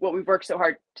what we've worked so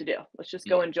hard to do. Let's just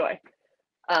go enjoy.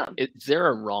 Is there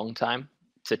a wrong time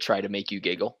to try to make you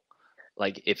giggle?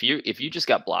 Like if you just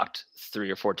got blocked 3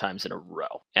 or 4 times in a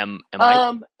row, am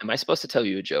I supposed to tell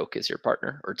you a joke as your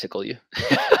partner or tickle you?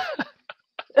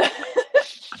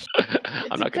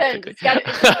 I'm not gonna pick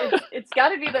it's got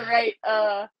to be the right.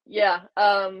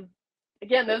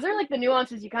 Again, those are like the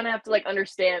nuances you kind of have to like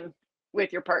understand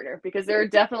with your partner, because there are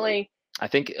definitely. I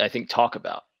think talk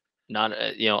about, not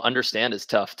understand is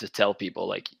tough to tell people.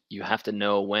 Like you have to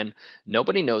know when.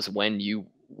 Nobody knows when you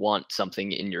want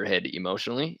something in your head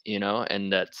emotionally,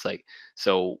 and that's like,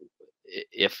 so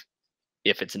if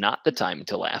it's not the time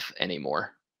to laugh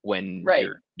anymore when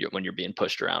you're being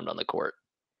pushed around on the court,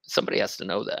 somebody has to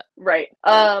know that. Right.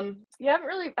 I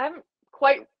haven't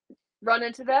quite run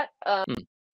into that.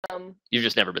 You've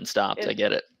just never been stopped. I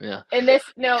get it. Yeah. In this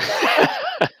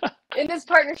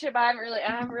partnership, I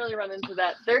haven't really run into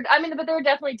that. But there are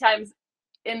definitely times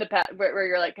in the past where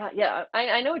you're like, God, yeah,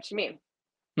 I know what you mean.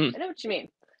 I know what you mean.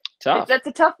 Tough. It's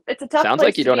a tough. Sounds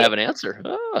like you don't have an answer.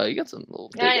 Oh, you got some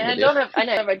little. I don't have. I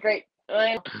know, have a great.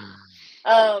 Yeah.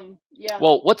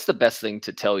 Well, what's the best thing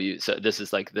to tell you? So this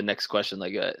is like the next question.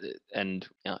 Like, and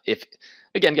if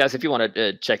again, guys, if you want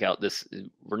to check out this,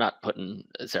 we're not putting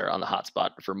Sarah on the hot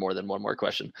spot for more than one more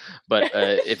question. But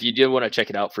if you do want to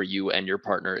check it out for you and your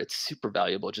partner, it's super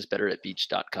valuable. Just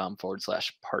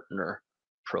betteratbeach.com/partner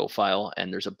profile,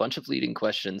 and there's a bunch of leading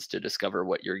questions to discover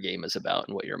what your game is about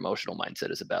and what your emotional mindset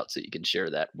is about, so you can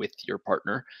share that with your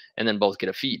partner and then both get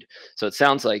a feed. So it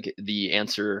sounds like the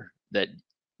answer that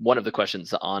one of the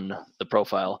questions on the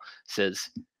profile says,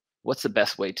 what's the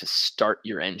best way to start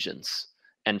your engines?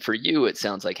 And for you, it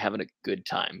sounds like having a good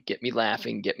time. Get me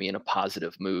laughing, get me in a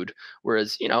positive mood.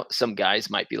 Whereas, some guys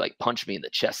might be like, punch me in the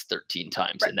chest 13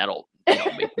 times, and that'll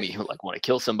make me like want to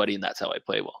kill somebody, and that's how I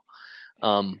play well.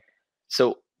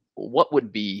 So what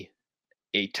would be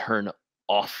a turn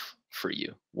off for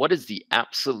you? What is the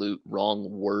absolute wrong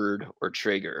word or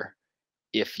trigger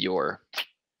if you're,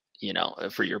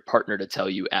 for your partner to tell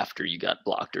you after you got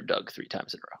blocked or dug 3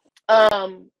 times in a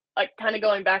row? Like kind of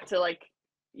going back to like,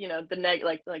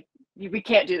 the like we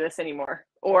can't do this anymore,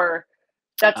 or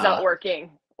that's not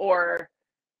working, or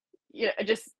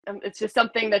it's just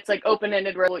something that's like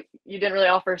open-ended where you didn't really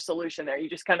offer a solution there. You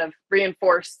just kind of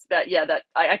reinforced that, that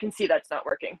I can see that's not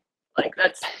working. Like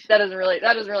that doesn't really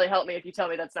help me if you tell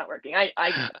me that's not working. I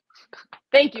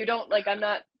thank you. Don't like, I'm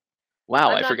not.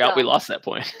 Wow, I forgot we lost that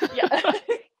point. Yeah.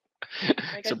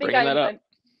 So bringing that up. I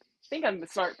think I'm a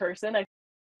smart person. I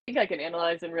think I can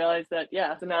analyze and realize that,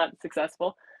 it's not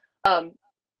successful.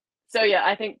 So yeah,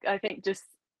 I think just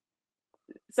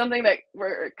something that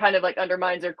we're kind of like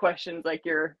undermines or questions like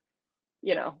your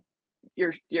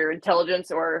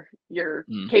intelligence or your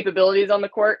capabilities on the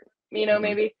court,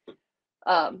 maybe.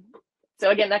 So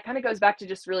again, that kind of goes back to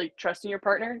just really trusting your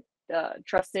partner,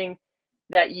 trusting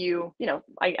that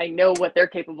I know what they're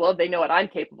capable of, they know what I'm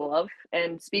capable of,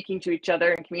 and speaking to each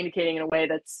other and communicating in a way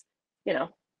that's,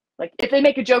 like if they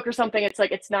make a joke or something, it's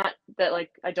like, it's not that like,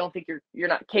 I don't think you're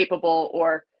not capable,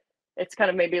 or it's kind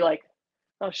of maybe like,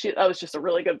 oh shoot, that was just a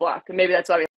really good block, and maybe that's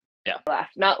why we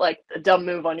laughed, not like a dumb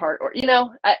move on your part, or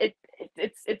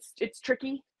it's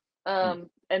tricky, and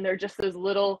they're just those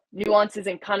little nuances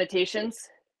and connotations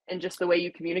and just the way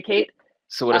you communicate.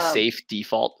 So would a safe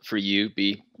default for you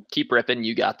be keep ripping,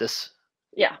 you got this?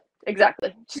 Yeah,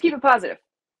 exactly. Just keep it positive.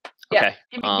 Okay.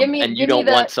 Yeah. And you don't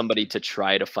want somebody to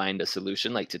try to find a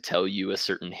solution, like to tell you a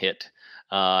certain hit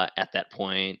at that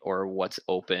point, or what's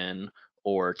open,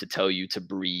 or to tell you to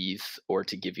breathe, or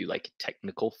to give you like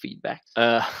technical feedback.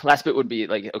 Last bit would be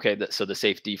like, okay, so the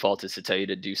safe default is to tell you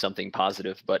to do something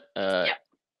positive, but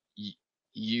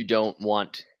you don't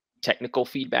want technical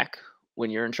feedback when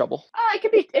you're in trouble? It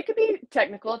could be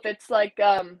technical if it's like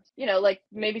like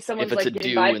maybe If someone's it's a like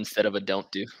getting do by. instead of a don't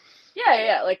do.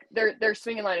 Yeah. Like they're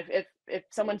swinging line. If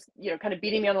someone's kind of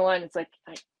beating me on the line, it's like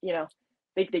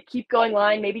they keep going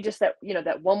line. Maybe just that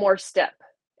that one more step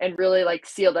and really like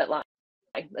seal that line.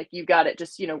 Like you got it.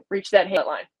 Just reach that hand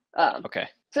line. Okay.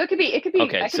 So it could be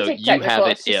Okay. I could So take you have technical.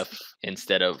 it It's just if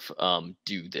instead of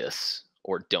do this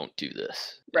or don't do this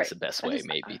is right. the best way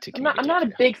maybe to I'm communicate not for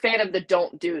a you. big fan of the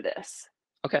don't do this.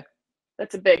 Okay.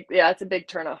 That's a big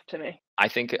turnoff to me. I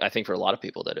think for a lot of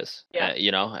people that is, Yeah.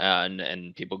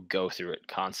 and people go through it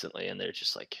constantly, and they're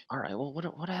just like, all right, well,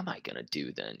 what am I gonna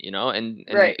do then, and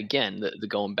Right. again, the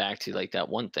going back to like that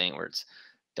one thing where it's,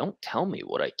 don't tell me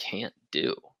what I can't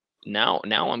do. Now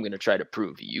I'm gonna try to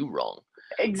prove you wrong,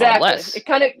 Exactly. unless It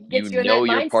kind of you gets you in that know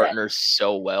your mindset. partner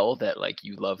so well that like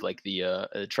you love like the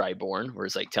tri-born, where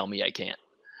it's like, tell me I can't,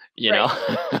 you know.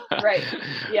 Right. Right.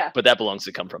 Yeah. But that belongs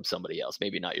to come from somebody else,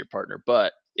 maybe not your partner.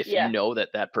 But if you Yeah. know that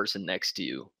that person next to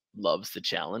you loves the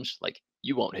challenge, like,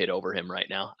 you won't hit over him right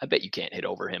now. I bet you can't hit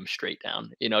over him straight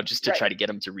down, just to Right. try to get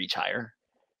him to reach higher.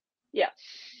 Yeah.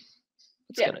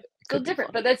 Yeah. It Still could be different,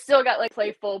 fun. but that's still got like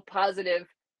playful, positive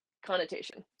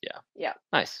connotation. Yeah. Yeah.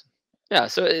 Nice. Yeah,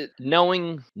 so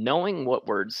knowing what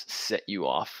words set you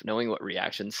off, knowing what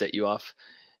reactions set you off,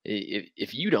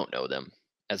 if you don't know them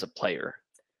as a player,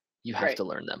 you have Right. to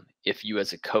learn them. If you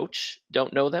as a coach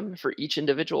don't know them for each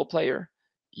individual player,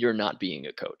 you're not being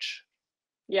a coach.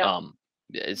 Yeah. Um,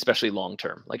 Especially long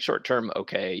term. Like short term,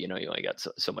 okay, you only got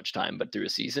so much time, but through a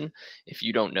season, if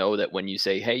you don't know that when you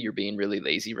say, "Hey, you're being really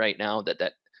lazy right now,"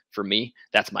 that for me,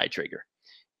 that's my trigger.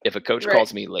 If a coach Right.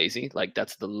 calls me lazy, like,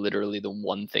 that's literally the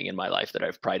one thing in my life that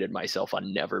I've prided myself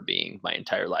on never being my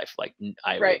entire life. Like,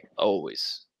 I will Right.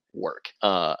 always work.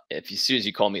 If as soon as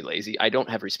you call me lazy, I don't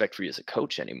have respect for you as a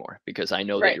coach anymore, because I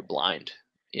know that Right. you're blind.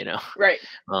 You know, Right.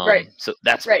 Right. so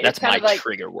that's Right. It's kind my of like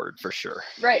trigger word for sure.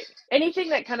 right. Anything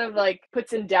that kind of like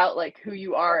puts in doubt like who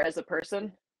you are as a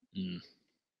person. Mm.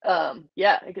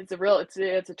 Yeah, like it's a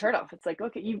turnoff. It's like,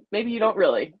 okay, maybe you don't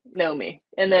really know me.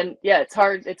 And then yeah, it's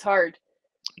hard. And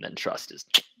then trust is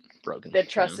broken. That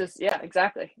trust is yeah,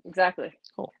 exactly. Exactly.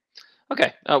 Cool.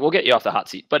 Okay, we'll get you off the hot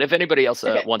seat. But if anybody else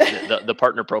Okay. wants the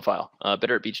partner profile,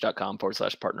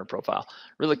 betteratbeach.com/partner profile.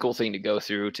 Really cool thing to go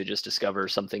through to just discover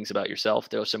some things about yourself.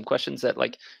 There are some questions that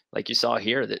like you saw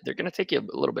here that they're going to take you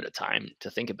a little bit of time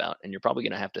to think about. And you're probably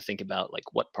going to have to think about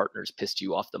like what partners pissed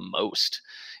you off the most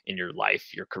in your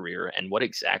life, your career, and what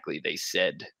exactly they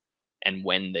said and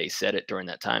when they said it during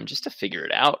that time, just to figure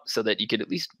it out so that you could at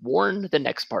least warn the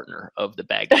next partner of the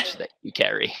baggage that you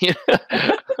carry.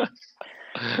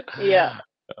 Yeah.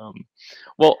 Um,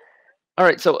 well, all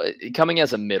right. So coming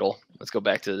as a middle, let's go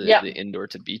back to Yeah. the indoor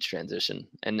to beach transition,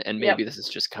 and Yeah. maybe this is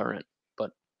just current,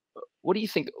 but what do you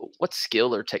think? What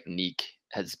skill or technique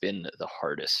has been the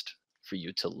hardest for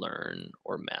you to learn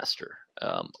or master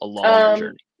along your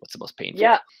journey? What's the most painful?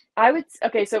 Yeah.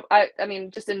 Okay, so I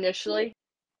mean just initially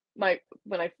when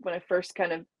I first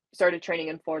kind of started training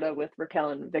in Florida with Raquel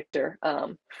and Victor,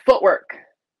 footwork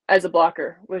as a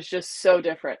blocker was just so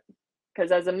different.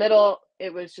 Because as a middle,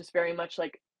 it was just very much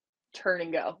like turn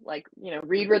and go, like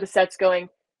read where the set's going,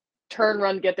 turn,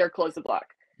 run, get there, close the block.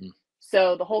 Mm.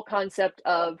 So the whole concept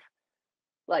of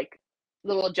like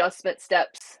little adjustment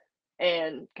steps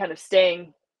and kind of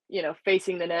staying,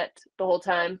 facing the net the whole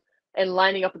time and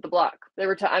lining up with the block. I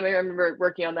remember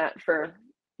working on that for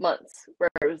months where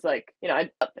it was like,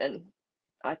 I'd up and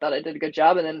I thought I did a good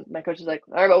job. And then my coach was like,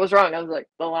 all right, what was wrong? I was like,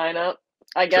 the lineup,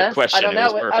 I Trick guess. question. I don't It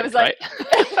was know. perfect, I was like,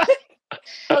 right?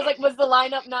 I was like, was the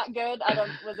lineup not good?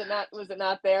 Was it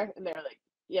not there? And they were like,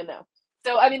 yeah, no.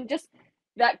 So, I mean, just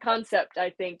that concept, I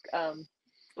think,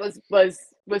 was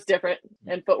different.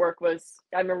 And footwork I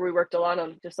remember we worked a lot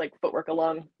on just like footwork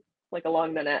along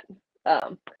the net.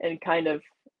 And kind of,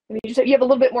 I mean, you have a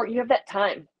little bit more, you have that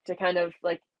time to kind of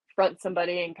like front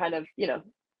somebody and kind of,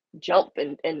 jump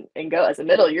and go. As a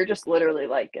middle, you're just literally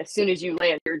like, as soon as you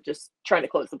land, you're just trying to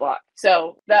close the block.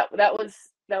 So that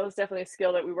was definitely a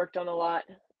skill that we worked on a lot.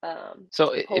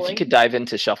 So if you could dive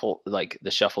into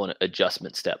the shuffle and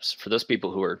adjustment steps for those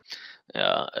people who are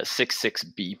a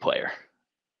 6'6" player,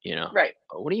 right.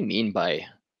 what do you mean by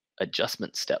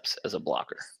adjustment steps as a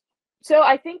blocker? So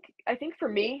I think for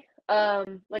me,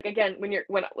 like again, when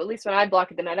at least when I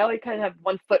block at the net, I always kind of have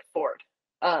one foot forward.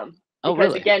 Oh, Because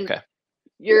really? again, Okay.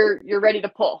 you're ready to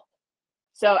pull.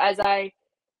 So as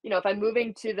if I'm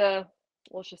moving to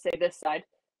let's just say this side,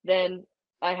 then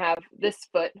I have this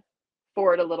foot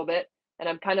forward a little bit, and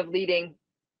I'm kind of leading,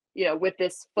 with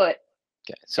this foot.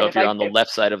 Okay. So And if you're on the left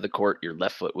side of the court, your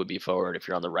left foot would be forward. If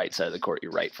you're on the right side of the court,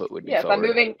 your right foot would be forward. If I'm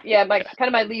moving,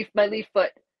 my leaf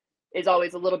foot is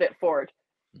always a little bit forward.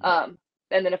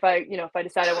 And then if I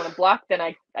decide I want to block, then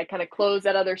I kind of close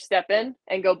that other step in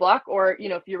and go block. Or,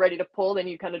 if you're ready to pull, then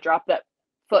you kind of drop that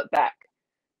foot back.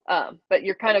 But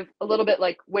you're kind of a little bit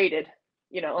like weighted,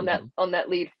 on that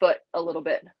lead foot a little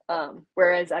bit.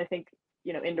 Whereas I think,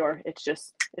 indoor, it's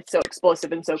so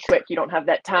explosive and so quick. You don't have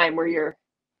that time where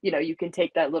you can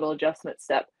take that little adjustment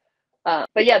step.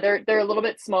 But yeah, they're a little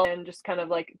bit small and just kind of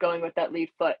like going with that lead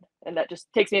foot. And that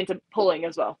just takes me into pulling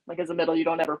as well. Like as a middle, you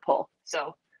don't ever pull.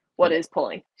 So what is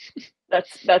pulling?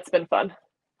 That's been fun.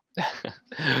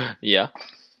 Yeah.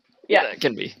 It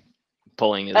can be.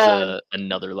 Pulling is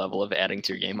another level of adding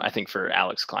to your game. I think for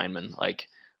Alex Kleinman, like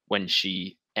when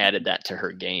she added that to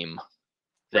her game,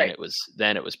 then it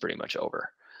was pretty much over.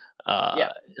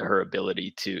 Her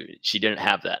ability she didn't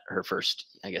have that her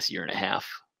first, I guess, year and a half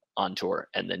on tour,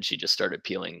 and then she just started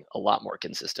peeling a lot more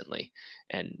consistently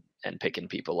and picking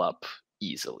people up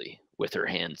easily with her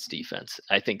hands defense.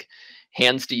 I think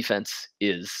hands defense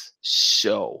is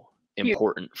so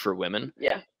important for women.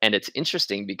 Yeah. And it's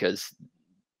interesting because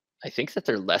I think that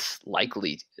they're less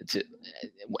likely to,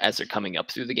 as they're coming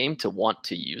up through the game, to want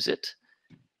to use it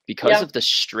because of the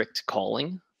strict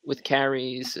calling with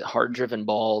carries, hard driven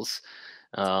balls.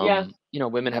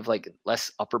 Women have like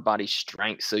less upper body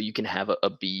strength, so you can have a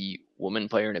B woman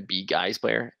player and a B guys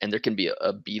player, and there can be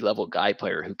a B level guy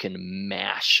player who can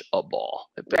mash a ball,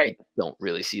 but you don't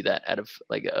really see that out of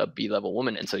like a B level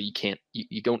woman, and so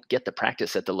you don't get the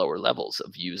practice at the lower levels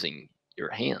of using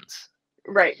your hands.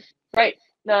 Right.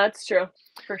 No, that's true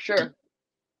for sure.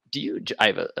 I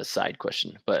have a side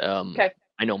question, but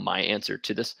I know my answer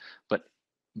to this, but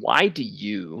how do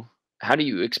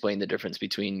you explain the difference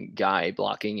between guy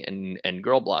blocking and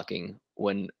girl blocking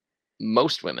when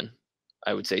most women,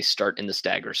 I would say, start in the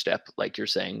stagger step, like you're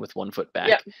saying, with 1 foot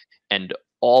back, and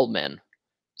all men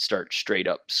start straight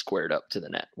up, squared up to the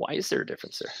net? Why is there a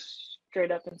difference there?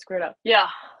 Straight up and squared up. Yeah.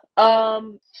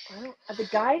 The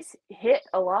guys hit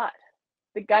a lot.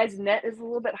 The guys' net is a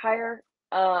little bit higher.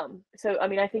 So, I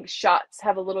mean, I think shots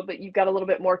have you've got a little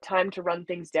bit more time to run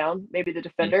things down. Maybe the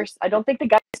defenders. I don't think the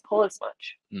guys pull as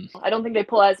much. I don't think they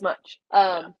pull as much.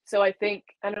 So I think,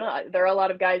 I don't know, there are a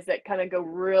lot of guys that kind of go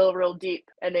real, real deep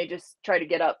and they just try to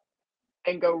get up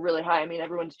and go really high. I mean,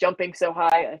 everyone's jumping so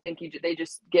high. I think they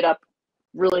just get up,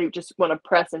 really just want to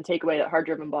press and take away that hard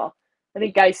driven ball. I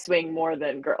think guys swing more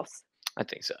than girls. I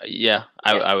think so. Yeah,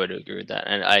 I would agree with that.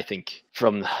 And I think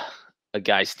from a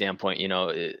guy's standpoint,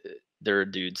 there are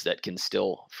dudes that can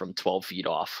still, from 12 feet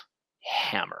off,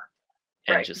 hammer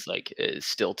and just like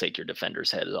still take your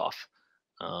defender's heads off.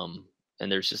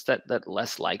 And there's just that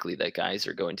less likely that guys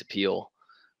are going to peel.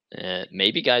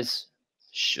 Maybe guys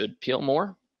should peel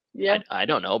more. Yeah, I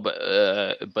don't know,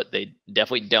 but they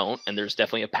definitely don't, and there's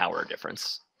definitely a power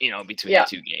difference, between the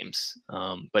two games.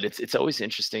 But it's always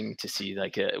interesting to see,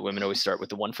 like, women always start with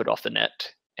the 1 foot off the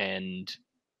net, and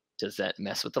does that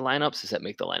mess with the lineups? Does that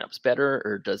make the lineups better,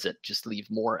 or does it just leave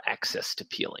more access to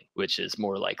peeling, which is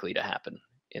more likely to happen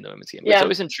in the women's game? It's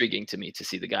always intriguing to me to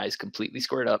see the guys completely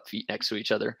squared up, feet next to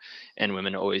each other, and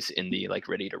women always in the like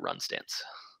ready to run stance.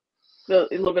 A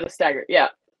little bit of stagger, yeah.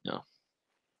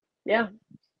 Yeah.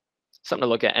 Something to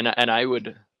look at, and I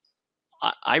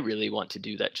really want to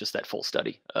do that, just that full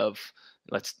study of,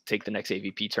 let's take the next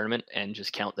AVP tournament and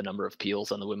just count the number of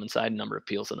peels on the women's side, number of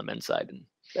peels on the men's side, and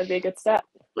that'd be a good stat.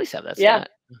 At least have that stat.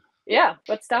 Yeah.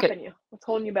 What's stopping you? What's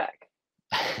holding you back?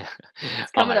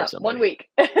 It's coming up. Somebody. 1 week.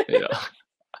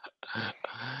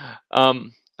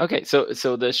 Okay.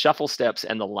 So the shuffle steps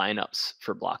and the lineups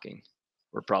for blocking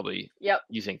were probably,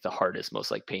 you think, the hardest,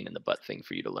 most like pain in the butt thing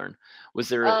for you to learn. Was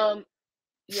there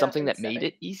something that made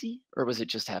it easy, or was it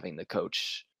just having the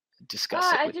coach discuss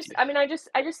it with you? I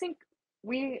just think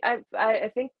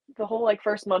I think the whole like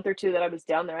first month or two that I was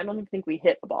down there, I don't even think we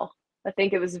hit the ball. I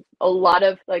think it was a lot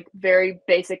of like very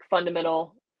basic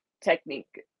fundamental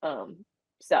technique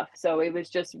stuff. So it was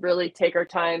just really take our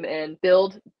time and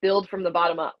build from the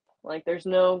bottom up. Like there's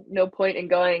no point in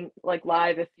going like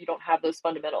live if you don't have those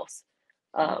fundamentals.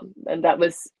 And that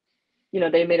was,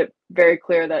 they made it very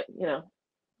clear that,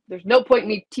 there's no point in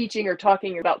me teaching or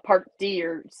talking about part D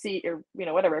or C or,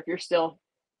 whatever, if you're still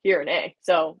here in A.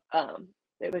 So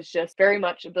it was just very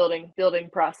much a building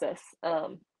process.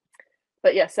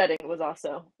 But yeah, setting was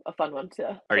also a fun one too.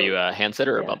 Are you a hand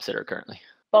setter or a bump setter currently?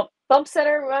 Bump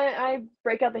setter, I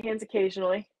break out the hands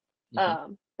occasionally.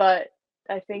 But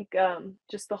I think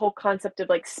just the whole concept of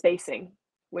like spacing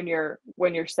when you're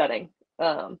setting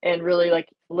and really like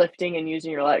lifting and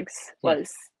using your legs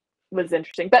was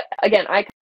interesting. But again, I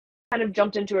kind of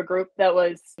jumped into a group that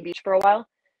was beach for a while.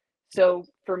 So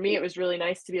for me, it was really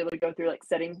nice to be able to go through like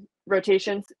setting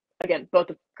rotations again, both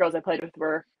the girls I played with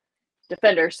were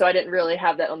defenders, so I didn't really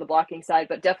have that on the blocking side,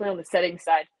 but definitely on the setting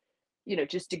side,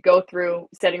 just to go through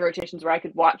setting rotations where I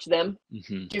could watch them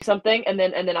do something, and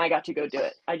then I got to go do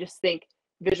it. I just think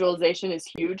visualization is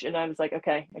huge, and I was like,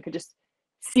 okay, I could just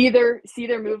see their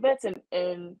movements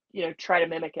and try to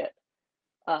mimic it.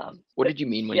 What did you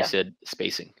mean when you said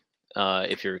spacing?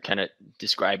 If you're kind of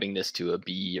describing this to a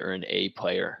B or an A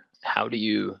player, how do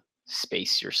you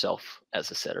space yourself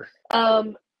as a setter?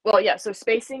 Well, yeah, so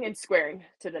spacing and squaring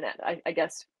to the net, I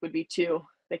guess, would be two.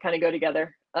 They kind of go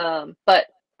together. But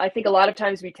I think a lot of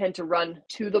times we tend to run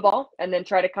to the ball and then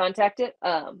try to contact it.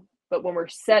 But when we're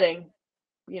setting,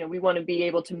 we want to be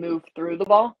able to move through the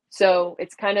ball. So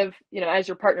it's kind of, as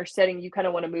your partner's setting, you kind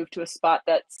of want to move to a spot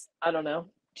that's, I don't know,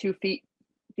 2 feet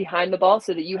behind the ball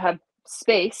so that you have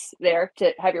space there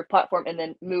to have your platform and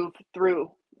then move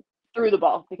through the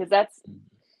ball, because that's,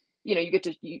 you get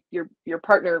to, your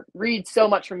partner reads so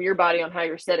much from your body on how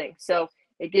you're setting. So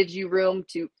it gives you room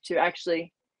to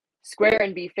actually square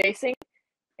and be facing,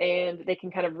 and they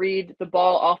can kind of read the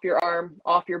ball off your arm,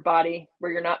 off your body,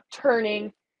 where you're not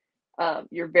turning.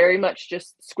 You're very much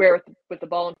just square with the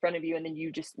ball in front of you, and then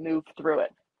you just move through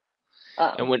it.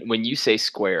 And when you say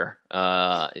square,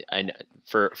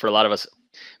 for a lot of us,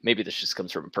 maybe this just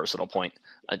comes from a personal point.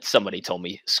 Somebody told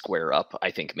me square up,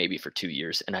 I think maybe for 2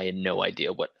 years, and I had no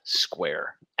idea what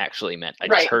square actually meant. I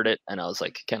just heard it, and I was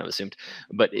like, kind of assumed.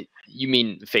 But you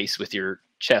mean face with your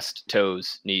chest,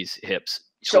 toes, knees, hips,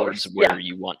 towards where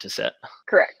you want to set?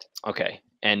 Correct. Okay.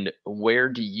 And where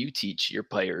do you teach your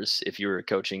players, if you were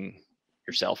coaching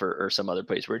yourself or some other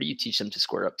place, where do you teach them to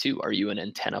square up to? Are you an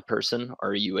antenna person?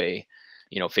 Are you a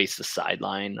face the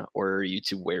sideline, or are you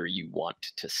to where you want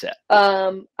to set?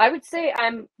 I would say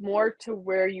I'm more to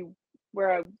where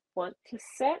I want to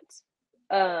set.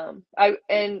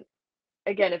 And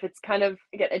again, if it's kind of,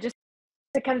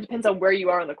 it kind of depends on where you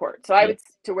are on the court. So I would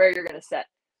to where you're going to set.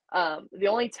 The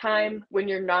only time when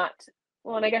you're not,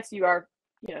 well, and I guess you are,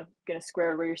 going to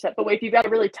square where you're set, but if you've got a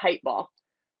really tight ball,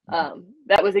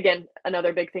 that was, again,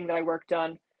 another big thing that I worked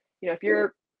on. If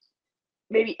you're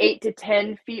maybe 8 to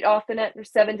 10 feet off the net, or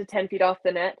 7 to 10 feet off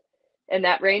the net, in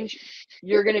that range,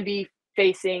 you're going to be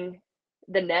facing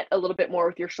the net a little bit more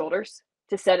with your shoulders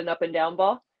to set an up and down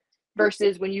ball,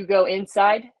 versus when you go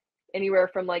inside, anywhere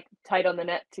from like tight on the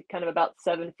net to kind of about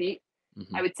 7 feet,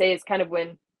 I would say is kind of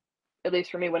when, at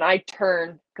least for me, when I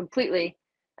turn completely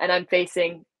and I'm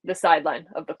facing the sideline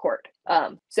of the court.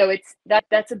 So it's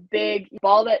that's a big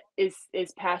ball that is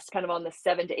passed kind of on the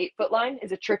 7 to 8 foot line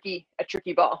is a tricky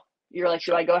ball. You're like,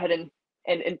 do I go ahead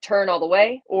and turn all the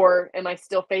way, or am I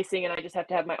still facing and I just have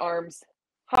to have my arms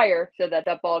higher so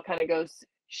that ball kind of goes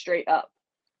straight up?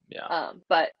 Yeah.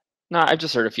 But no, I've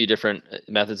just heard a few different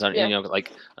methods on,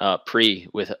 like Pre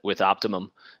with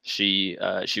Optimum. She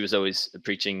was always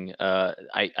preaching.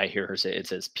 I hear her say, it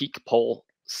says peak pole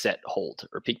set hold,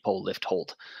 or peak pole lift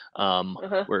hold,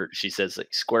 where she says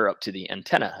like square up to the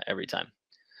antenna every time.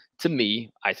 To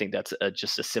me, I think that's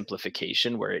just a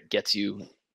simplification where it gets you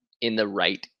in the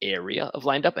right area of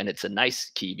lined up, and it's a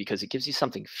nice key because it gives you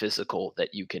something physical that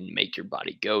you can make your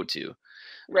body go to.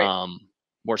 Right.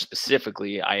 More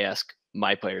specifically, I ask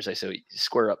my players, I say,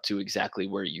 square up to exactly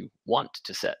where you want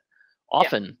to set.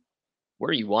 Often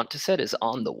where you want to set is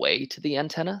on the way to the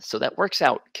antenna, so that works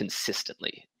out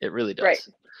consistently. It really does. Right.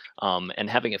 And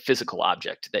having a physical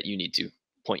object that you need to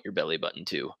point your belly button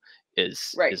to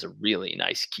is a really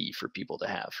nice key for people to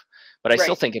have. But I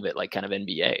still think of it like kind of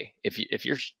NBA. If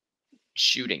you're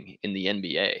shooting in the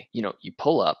NBA, you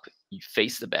pull up, you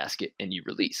face the basket, and you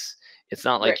release. It's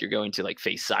not like you're going to like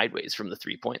face sideways from the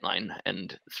 3-point line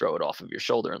and throw it off of your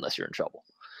shoulder unless you're in trouble.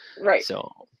 Right. So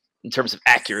in terms of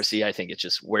accuracy, I think it's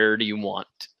just, where do you want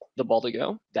the ball to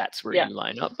go? That's where you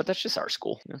line up. But that's just our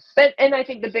school. But I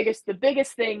think the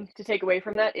biggest thing to take away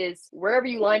from that is, wherever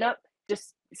you line up,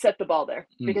 just set the ball there,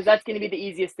 because that's going to be the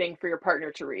easiest thing for your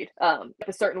partner to read a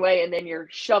certain way. And then you're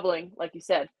shoveling, like you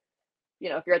said,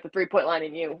 if you're at the 3-point line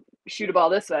and you shoot a ball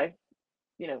this way,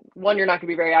 one, you're not going to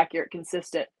be very accurate,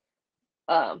 consistent,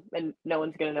 and no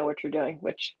one's going to know what you're doing,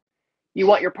 which you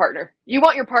want your partner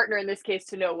in this case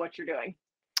to know what you're doing,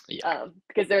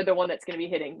 because they're the one that's going to be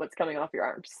hitting what's coming off your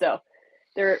arms. So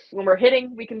when we're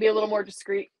hitting, we can be a little more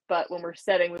discreet, but when we're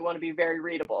setting, we want to be very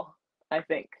readable, I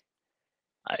think.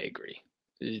 I agree.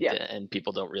 And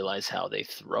people don't realize how they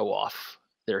throw off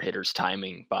their hitter's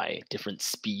timing by different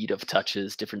speed of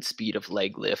touches, different speed of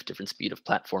leg lift, different speed of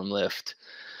platform lift.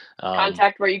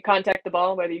 Contact, where you contact the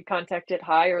ball, whether you contact it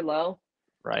high or low.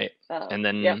 Right. And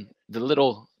then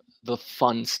the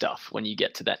fun stuff when you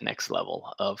get to that next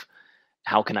level of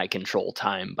how can I control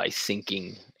time by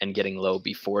sinking and getting low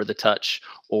before the touch,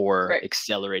 or Right.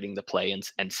 accelerating the play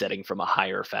and setting from a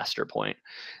higher, faster point.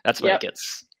 That's when Yep.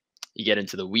 you get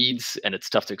into the weeds, and it's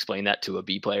tough to explain that to a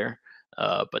B player.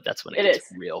 But that's when it It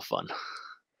gets is. real fun.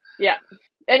 Yeah.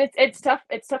 And it's tough.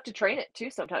 It's tough to train it too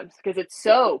sometimes because it's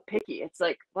so picky. It's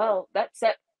like, well, that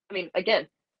set, I mean, again,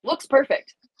 looks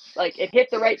perfect. Like it hit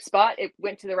the right spot, it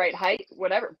went to the right height,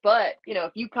 whatever. But,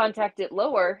 if you contact it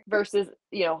lower versus,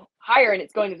 higher and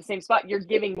it's going to the same spot, you're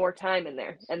giving more time in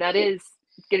there. And that is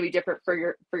going to be different for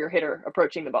your hitter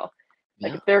approaching the ball.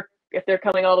 Like Yeah. if they're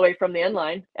coming all the way from the end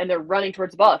line and they're running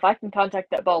towards the ball, if I can contact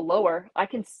that ball lower, I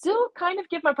can still kind of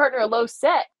give my partner a low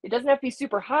set. It doesn't have to be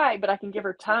super high, but I can give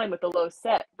her time with a low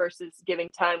set versus giving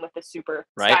time with a super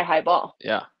Right. sky high ball.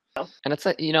 Yeah. And it's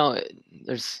like,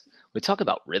 we talk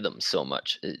about rhythm so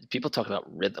much. People talk about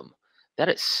rhythm. That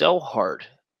is so hard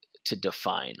to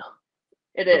define,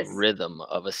 It the is. rhythm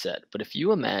of a set. But if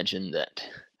you imagine that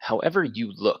however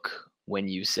you look when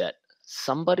you set,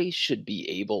 somebody should be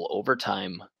able over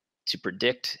time to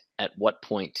predict at what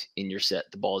point in your set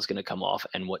the ball is going to come off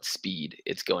and what speed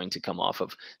it's going to come off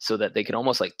of, so that they can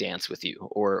almost like dance with you,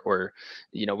 or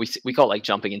we call it like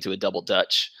jumping into a double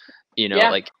dutch, Yeah.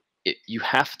 like you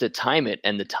have to time it,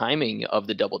 and the timing of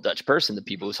the double dutch person, the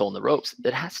people who's holding the ropes,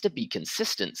 that has to be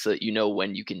consistent so that you know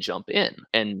when you can jump in.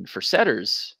 And for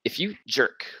setters, if you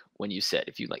jerk when you set,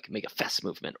 if you like make a fast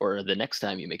movement, or the next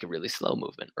time you make a really slow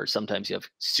movement, or sometimes you have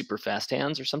super fast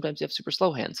hands, or sometimes you have super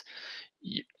slow hands,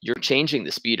 you're changing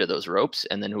the speed of those ropes,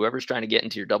 and then whoever's trying to get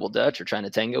into your double dutch or trying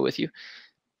to tango with you,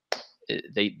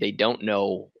 they don't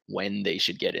know when they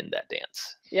should get in that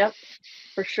dance. Yep,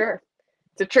 for sure.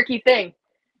 It's a tricky thing.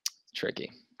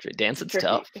 Tricky. Dancing's Tricky.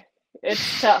 tough.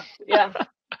 It's tough. Yeah.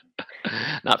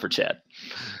 Not for Chad.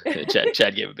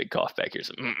 Chad gave a big cough back here.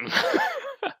 So,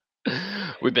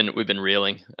 we've been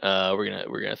reeling. We're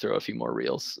gonna throw a few more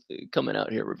reels coming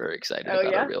out here. We're very excited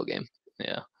about our reel game.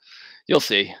 Yeah, you'll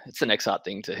see. It's the next hot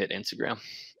thing to hit Instagram.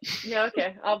 Yeah.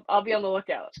 Okay. I'll be on the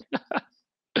lookout.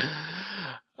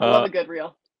 I love a good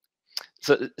reel.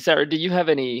 So, Sarah, do you have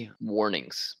any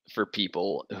warnings for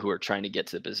people who are trying to get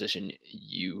to the position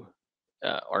you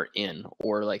are in,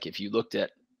 or like if you looked at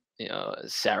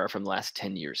Sarah from the last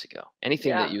 10 years ago,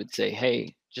 anything that you would say,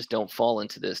 hey, just don't fall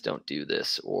into this, don't do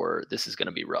this, or this is going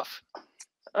to be rough?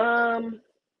 For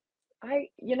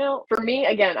me,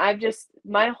 again,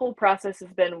 my whole process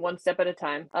has been one step at a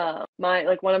time. One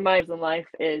of my goals in life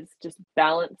is just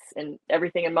balance and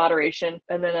everything in moderation.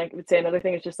 And then I would say another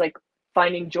thing is just like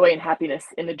finding joy and happiness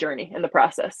in the journey and the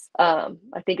process. I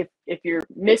think if you're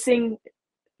missing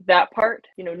that part,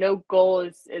 no goal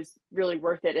is really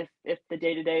worth it if the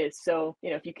day-to-day is so,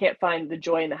 if you can't find the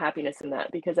joy and the happiness in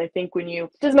that. Because I think when it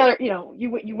doesn't matter,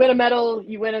 you win a medal,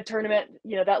 you win a tournament,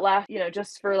 that lasts,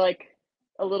 just for like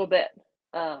a little bit.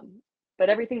 But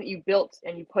everything that you built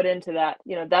and you put into that,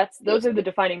 those are the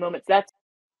defining moments. That's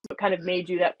what kind of made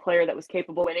you that player that was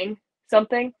capable of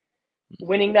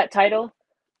winning that title.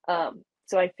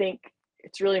 So I think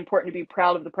it's really important to be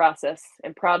proud of the process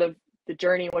and proud of the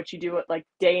journey, what you do it like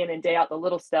day in and day out, the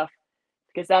little stuff,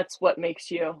 because that's what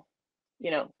makes you,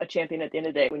 a champion at the end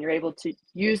of the day, when you're able to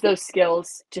use those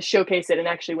skills to showcase it and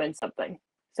actually win something.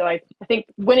 So I think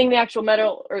winning the actual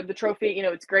medal or the trophy,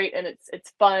 it's great and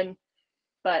it's fun,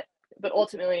 but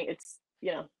ultimately it's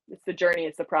the journey,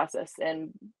 it's the process,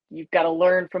 and you've got to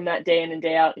learn from that day in and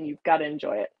day out, and you've got to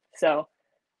enjoy it. So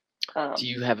do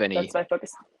you have any that's my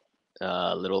focus.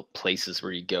 Little places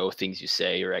where you go, things you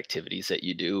say, or activities that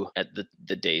you do at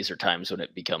the days or times when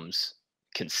it becomes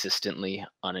consistently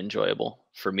unenjoyable?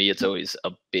 For me, it's always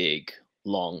a big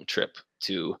long trip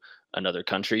to another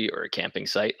country or a camping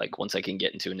site. Like once I can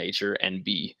get into nature and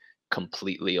be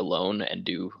completely alone and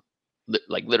do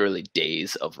like literally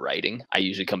days of writing, I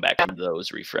usually come back from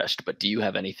those refreshed. But do you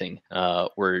have anything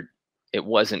where it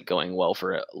wasn't going well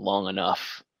for long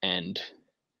enough and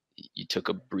you took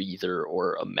a breather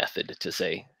or a method to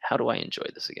say, how do I enjoy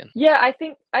this again? Yeah, I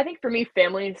think for me,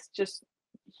 family is just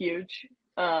huge.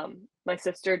 My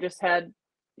sister just had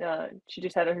she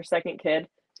just had her second kid.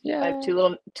 Yeah, I have two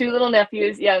little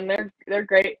nephews. Yeah, and they're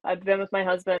great. I've been with my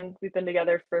husband. We've been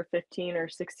together for 15 or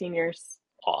 16 years.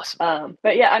 Awesome.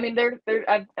 But yeah, I mean,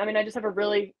 I just have a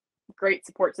really great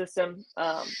support system.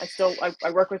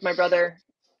 I work with my brother.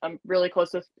 I'm really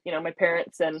close with my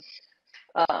parents, and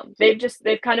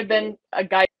they've kind of been a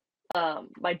guide.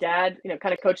 My dad,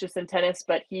 kind of coaches in tennis,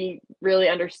 but he really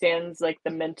understands like the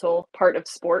mental part of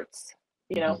sports,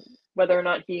 whether or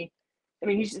not he's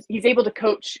able to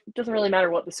coach. It doesn't really matter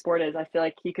what the sport is. I feel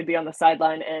like he could be on the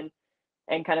sideline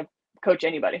and kind of coach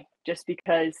anybody. just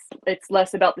because it's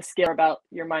less about the skill, about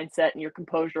your mindset and your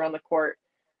composure on the court,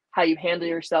 how you handle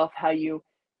yourself, how you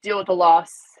deal with a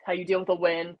loss, how you deal with a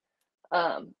win.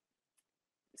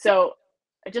 So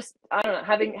I don't know,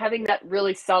 having that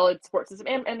really solid support system,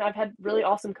 and I've had really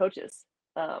awesome coaches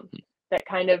that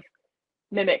kind of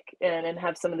mimic and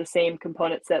have some of the same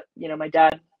components that, you know, my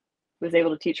dad was able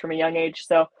to teach from a young age.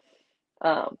 So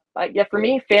yeah, for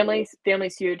me, family's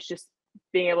huge. Just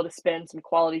being able to spend some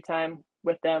quality time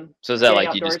with them. So is that Getting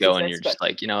like you just outdoors go is and nice, you're but just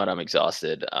like, you know what, I'm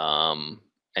exhausted, and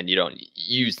you don't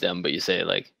use them, but you say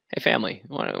like, hey family,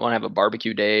 want to have a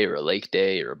barbecue day or a lake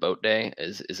day or a boat day?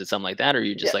 Is it something like that, or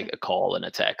you just yeah, like a call and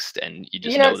a text and you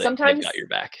just you know, know that they've sometimes, got your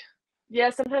back? yeah,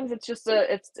 sometimes it's just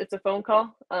it's a phone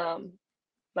call.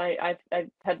 I've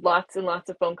had lots and lots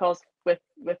of phone calls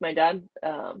with my dad.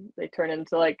 They turn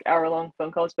into like hour-long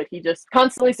phone calls, but he just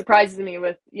constantly surprises me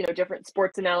with, you know, different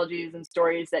sports analogies and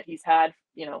stories that he's had,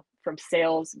 you know, from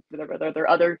sales, whether there are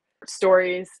other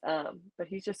stories. But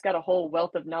he's just got a whole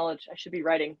wealth of knowledge. I should be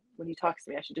writing when he talks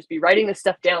to me. I should just be writing this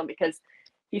stuff down, because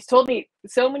he's told me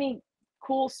so many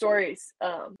cool stories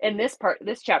in this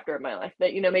chapter of my life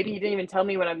that, you know, maybe he didn't even tell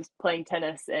me when I was playing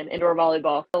tennis and indoor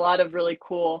volleyball. A lot of really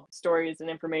cool stories and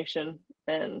information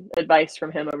and advice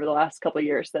from him over the last couple of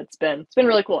years. It's been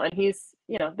really cool. And he's,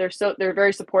 you know, they're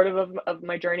very supportive of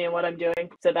my journey and what I'm doing.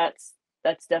 So that's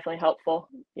definitely helpful.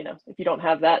 You know, if you don't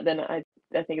have that, then I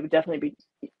think it would definitely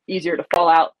be easier to fall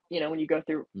out, you know, when you go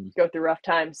through rough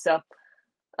times. So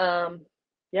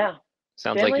yeah,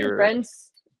 Sounds like family and you're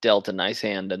friends. dealt a nice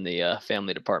hand in the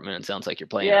family department. It sounds like you're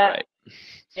playing it Yeah, right.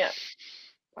 yeah,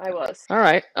 I was. All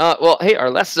right. Well, hey, our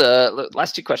last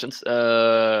two questions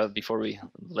before we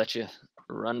let you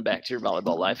run back to your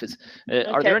volleyball life is: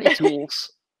 are there Okay. any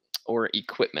tools or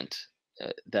equipment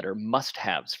that are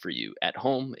must-haves for you at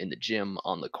home, in the gym,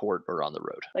 on the court, or on the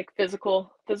road? Like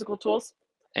physical tools.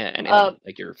 Anything,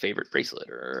 like your favorite bracelet,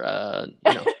 or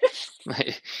you know,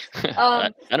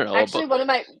 I don't know, Actually, one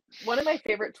of my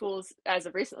favorite tools as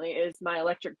of recently is my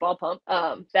electric ball pump.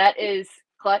 That is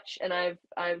clutch, and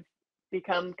I've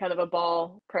become kind of a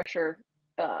ball pressure.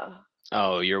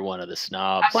 Oh, you're one of the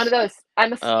I'm one of snobs.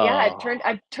 those. Yeah. Oh,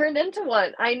 I've turned into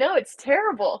one. I know it's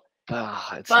terrible,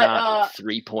 it's but not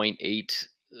 3.8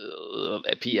 well,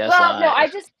 no,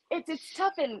 psi. it's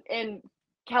tough in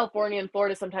California and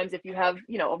Florida sometimes if you have,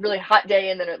 you know, a really hot day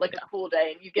and then like a Yeah. cool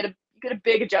day, and you get a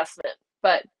big adjustment.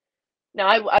 But no,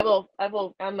 I will.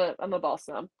 I'm a ball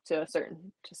snob to a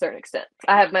certain extent.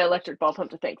 I have my electric ball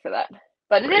pump to thank for that.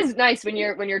 But it Great. is nice when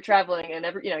you're traveling and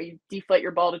you know, you deflate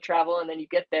your ball to travel, and then you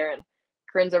get there and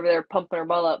Corinne's over there pumping her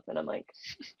ball up, and I'm like,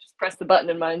 just press the button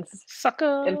and mine's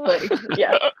Sucker. inflating.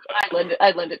 Yeah,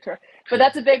 I'd lend it to her. But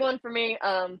that's a big one for me.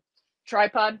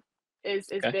 Tripod is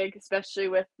Okay. big, especially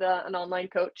with an online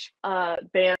coach.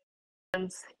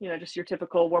 Bands, you know, just your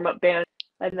typical warm up band.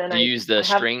 And then Do you use the I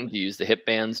have string? Do you use the hip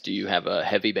bands? Do you have a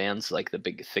heavy bands, like the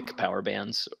big thick power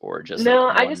bands, or just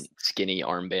no, one skinny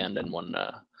arm band and one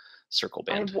circle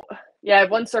band? I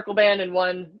have one circle band and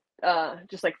one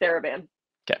just like TheraBand.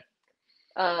 Okay.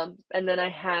 And then I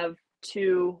have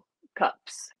 2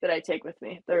 cups that I take with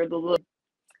me. They're the little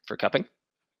For cupping?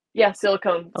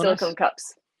 silicone Oh, nice.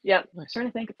 cups. Yeah. Nice. I'm trying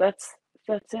to think if that's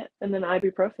it. And then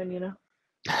ibuprofen, you know.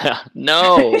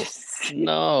 No.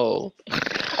 No.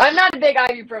 I'm not a big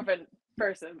ibuprofen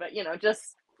person, but you know,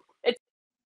 just it's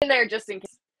in there just in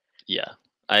case. Yeah,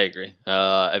 I agree.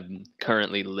 I'm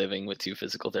currently living with 2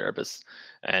 physical therapists,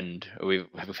 and we've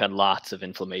had lots of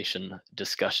inflammation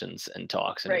discussions and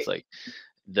talks, and it's Right. like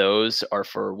those are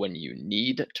for when you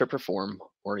need to perform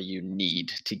or you need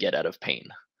to get out of pain.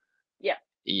 Yeah.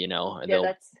 You know, and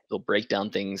Yeah, they'll break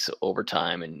down things over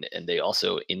time, and they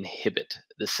also inhibit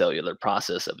the cellular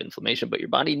process of inflammation. But your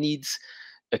body needs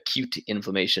acute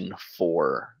inflammation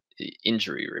for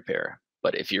injury repair.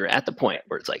 But if you're at the point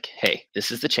where it's like, hey, this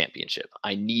is the championship,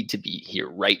 I need to be here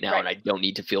right now, and I don't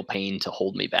need to feel pain to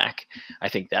hold me back, I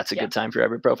think that's a good time for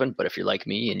ibuprofen. But if you're like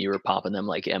me and you were popping them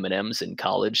like M&Ms in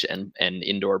college and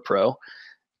indoor pro,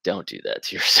 don't do that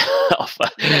to yourself.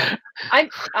 Yeah.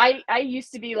 I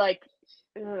used to be like,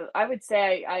 I would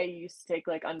say I used to take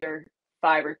like under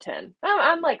 5 or 10.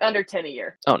 I'm like under 10 a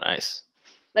year. Oh, nice.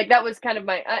 Like that was kind of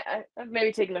my. I've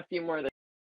maybe taken a few more this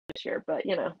year, but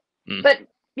you know. Mm. But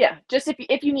yeah, just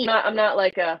if you need, I'm not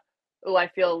like I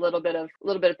feel a little bit of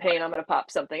pain, I'm gonna pop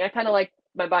something. I kind of like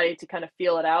my body to kind of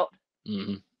feel it out,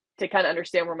 to kind of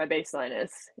understand where my baseline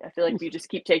is. I feel like if you just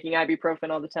keep taking ibuprofen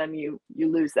all the time, you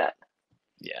lose that.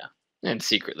 Yeah. And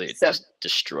secretly it So just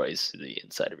destroys the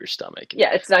inside of your stomach.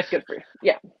 yeah, it's not good for you.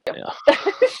 Yeah. Yeah.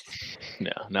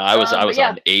 No, I was Yeah.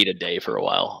 on 8 a day for a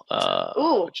while.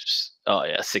 Ooh. Which is, oh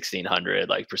yeah, 1600,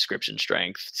 like prescription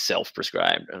strength,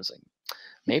 self-prescribed. I was like,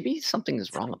 maybe something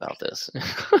is wrong about this.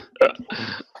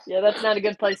 Yeah, that's not a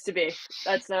good place to be.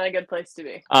 That's not a good place to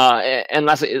be. And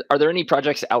lastly, are there any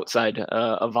projects outside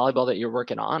of volleyball that you're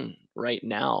working on right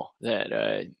now that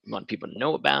you want people to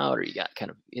know about, or you got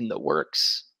kind of in the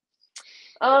works?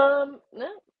 No,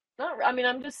 not. I mean,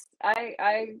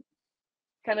 I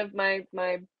kind of my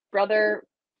brother,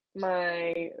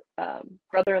 my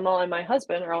brother-in-law, and my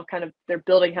husband are all kind of they're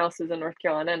building houses in North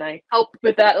Carolina, and I help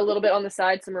with that a little bit on the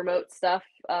side, some remote stuff.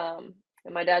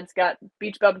 And my dad's got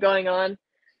Beach Bub going on,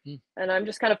 and I'm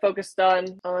just kind of focused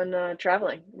on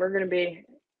traveling.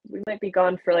 We might be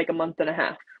gone for like a month and a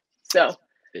half, so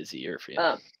Busy year for you.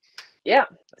 Yeah,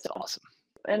 that's awesome.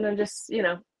 And then just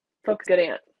focus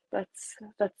getting it. That's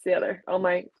the other. All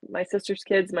my sister's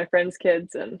kids, my friends'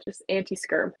 kids, and just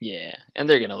anti-skirm. Yeah, and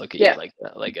they're gonna look at you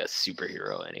like a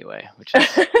superhero anyway, which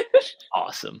is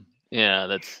awesome. Yeah,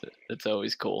 that's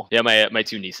always cool. Yeah, my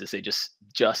 2 nieces, they just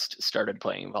started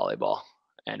playing volleyball,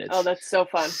 and it's that's so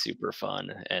fun. Super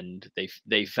fun. And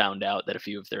they found out that a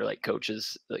few of their like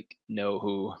coaches like know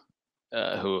who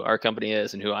our company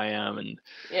is and who I am, and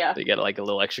they get like a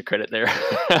little extra credit there.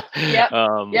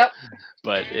 Yep.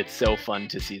 But it's so fun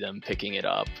to see them picking it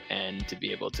up and to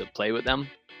be able to play with them.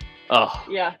 Oh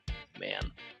yeah,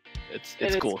 man, it's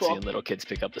cool seeing little kids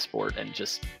pick up the sport and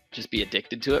just be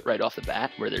addicted to it right off the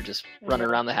bat, where they're just running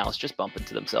around the house just bumping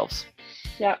to themselves.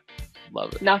 Yeah,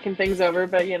 love it. Knocking things over,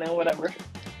 but whatever.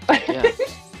 Yeah,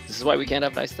 this is why we can't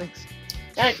have nice things.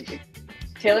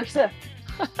 Taylor Swift.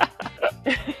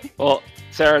 Well,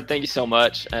 Sarah, thank you so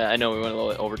much. I know we went a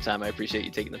little over time. I appreciate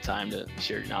you taking the time to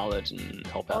share your knowledge and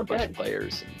help out a bunch of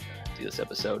players and do this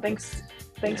episode. Thanks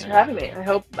for having me. I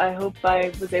hope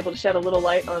I was able to shed a little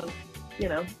light on,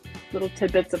 little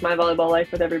tidbits of my volleyball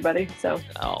life with everybody. So.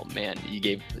 Oh man, you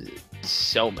gave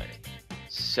so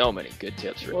many good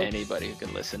tips for anybody who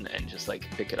can listen and just like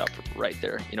pick it up right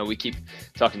there. We keep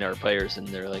talking to our players and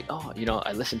they're like, oh,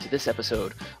 I listened to this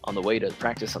episode on the way to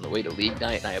practice, on the way to league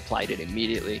night, and I applied it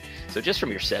immediately. So just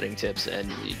from your setting tips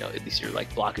and at least your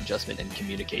like block adjustment and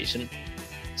communication,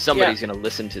 somebody's going to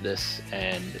listen to this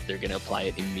and they're going to apply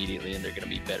it immediately, and they're going to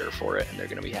be better for it, and they're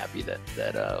going to be happy that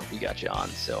we got you on.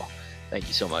 So thank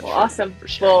you so much. Awesome. For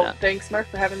sharing that. Thanks, Mark,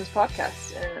 for having this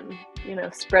podcast and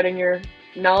spreading your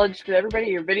knowledge with everybody.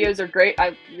 Your videos are great.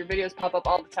 Your videos pop up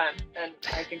all the time, and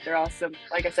I think they're awesome.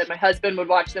 Like I said, my husband would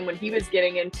watch them when he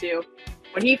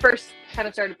first kind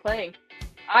of started playing.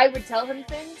 I would tell him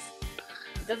things.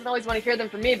 He doesn't always want to hear them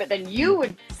from me, but then you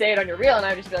would say it on your reel, and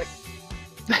I would just be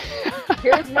like,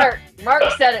 "Here's Mark. Mark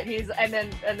said it." And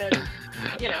then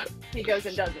he goes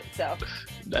and does it. So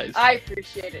nice. I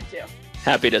appreciate it too.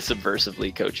 Happy to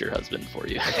subversively coach your husband for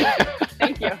you.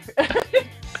 Thank you.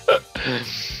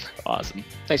 Awesome.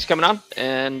 Thanks for coming on,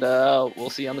 and we'll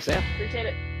see you on the sand. Appreciate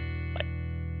it.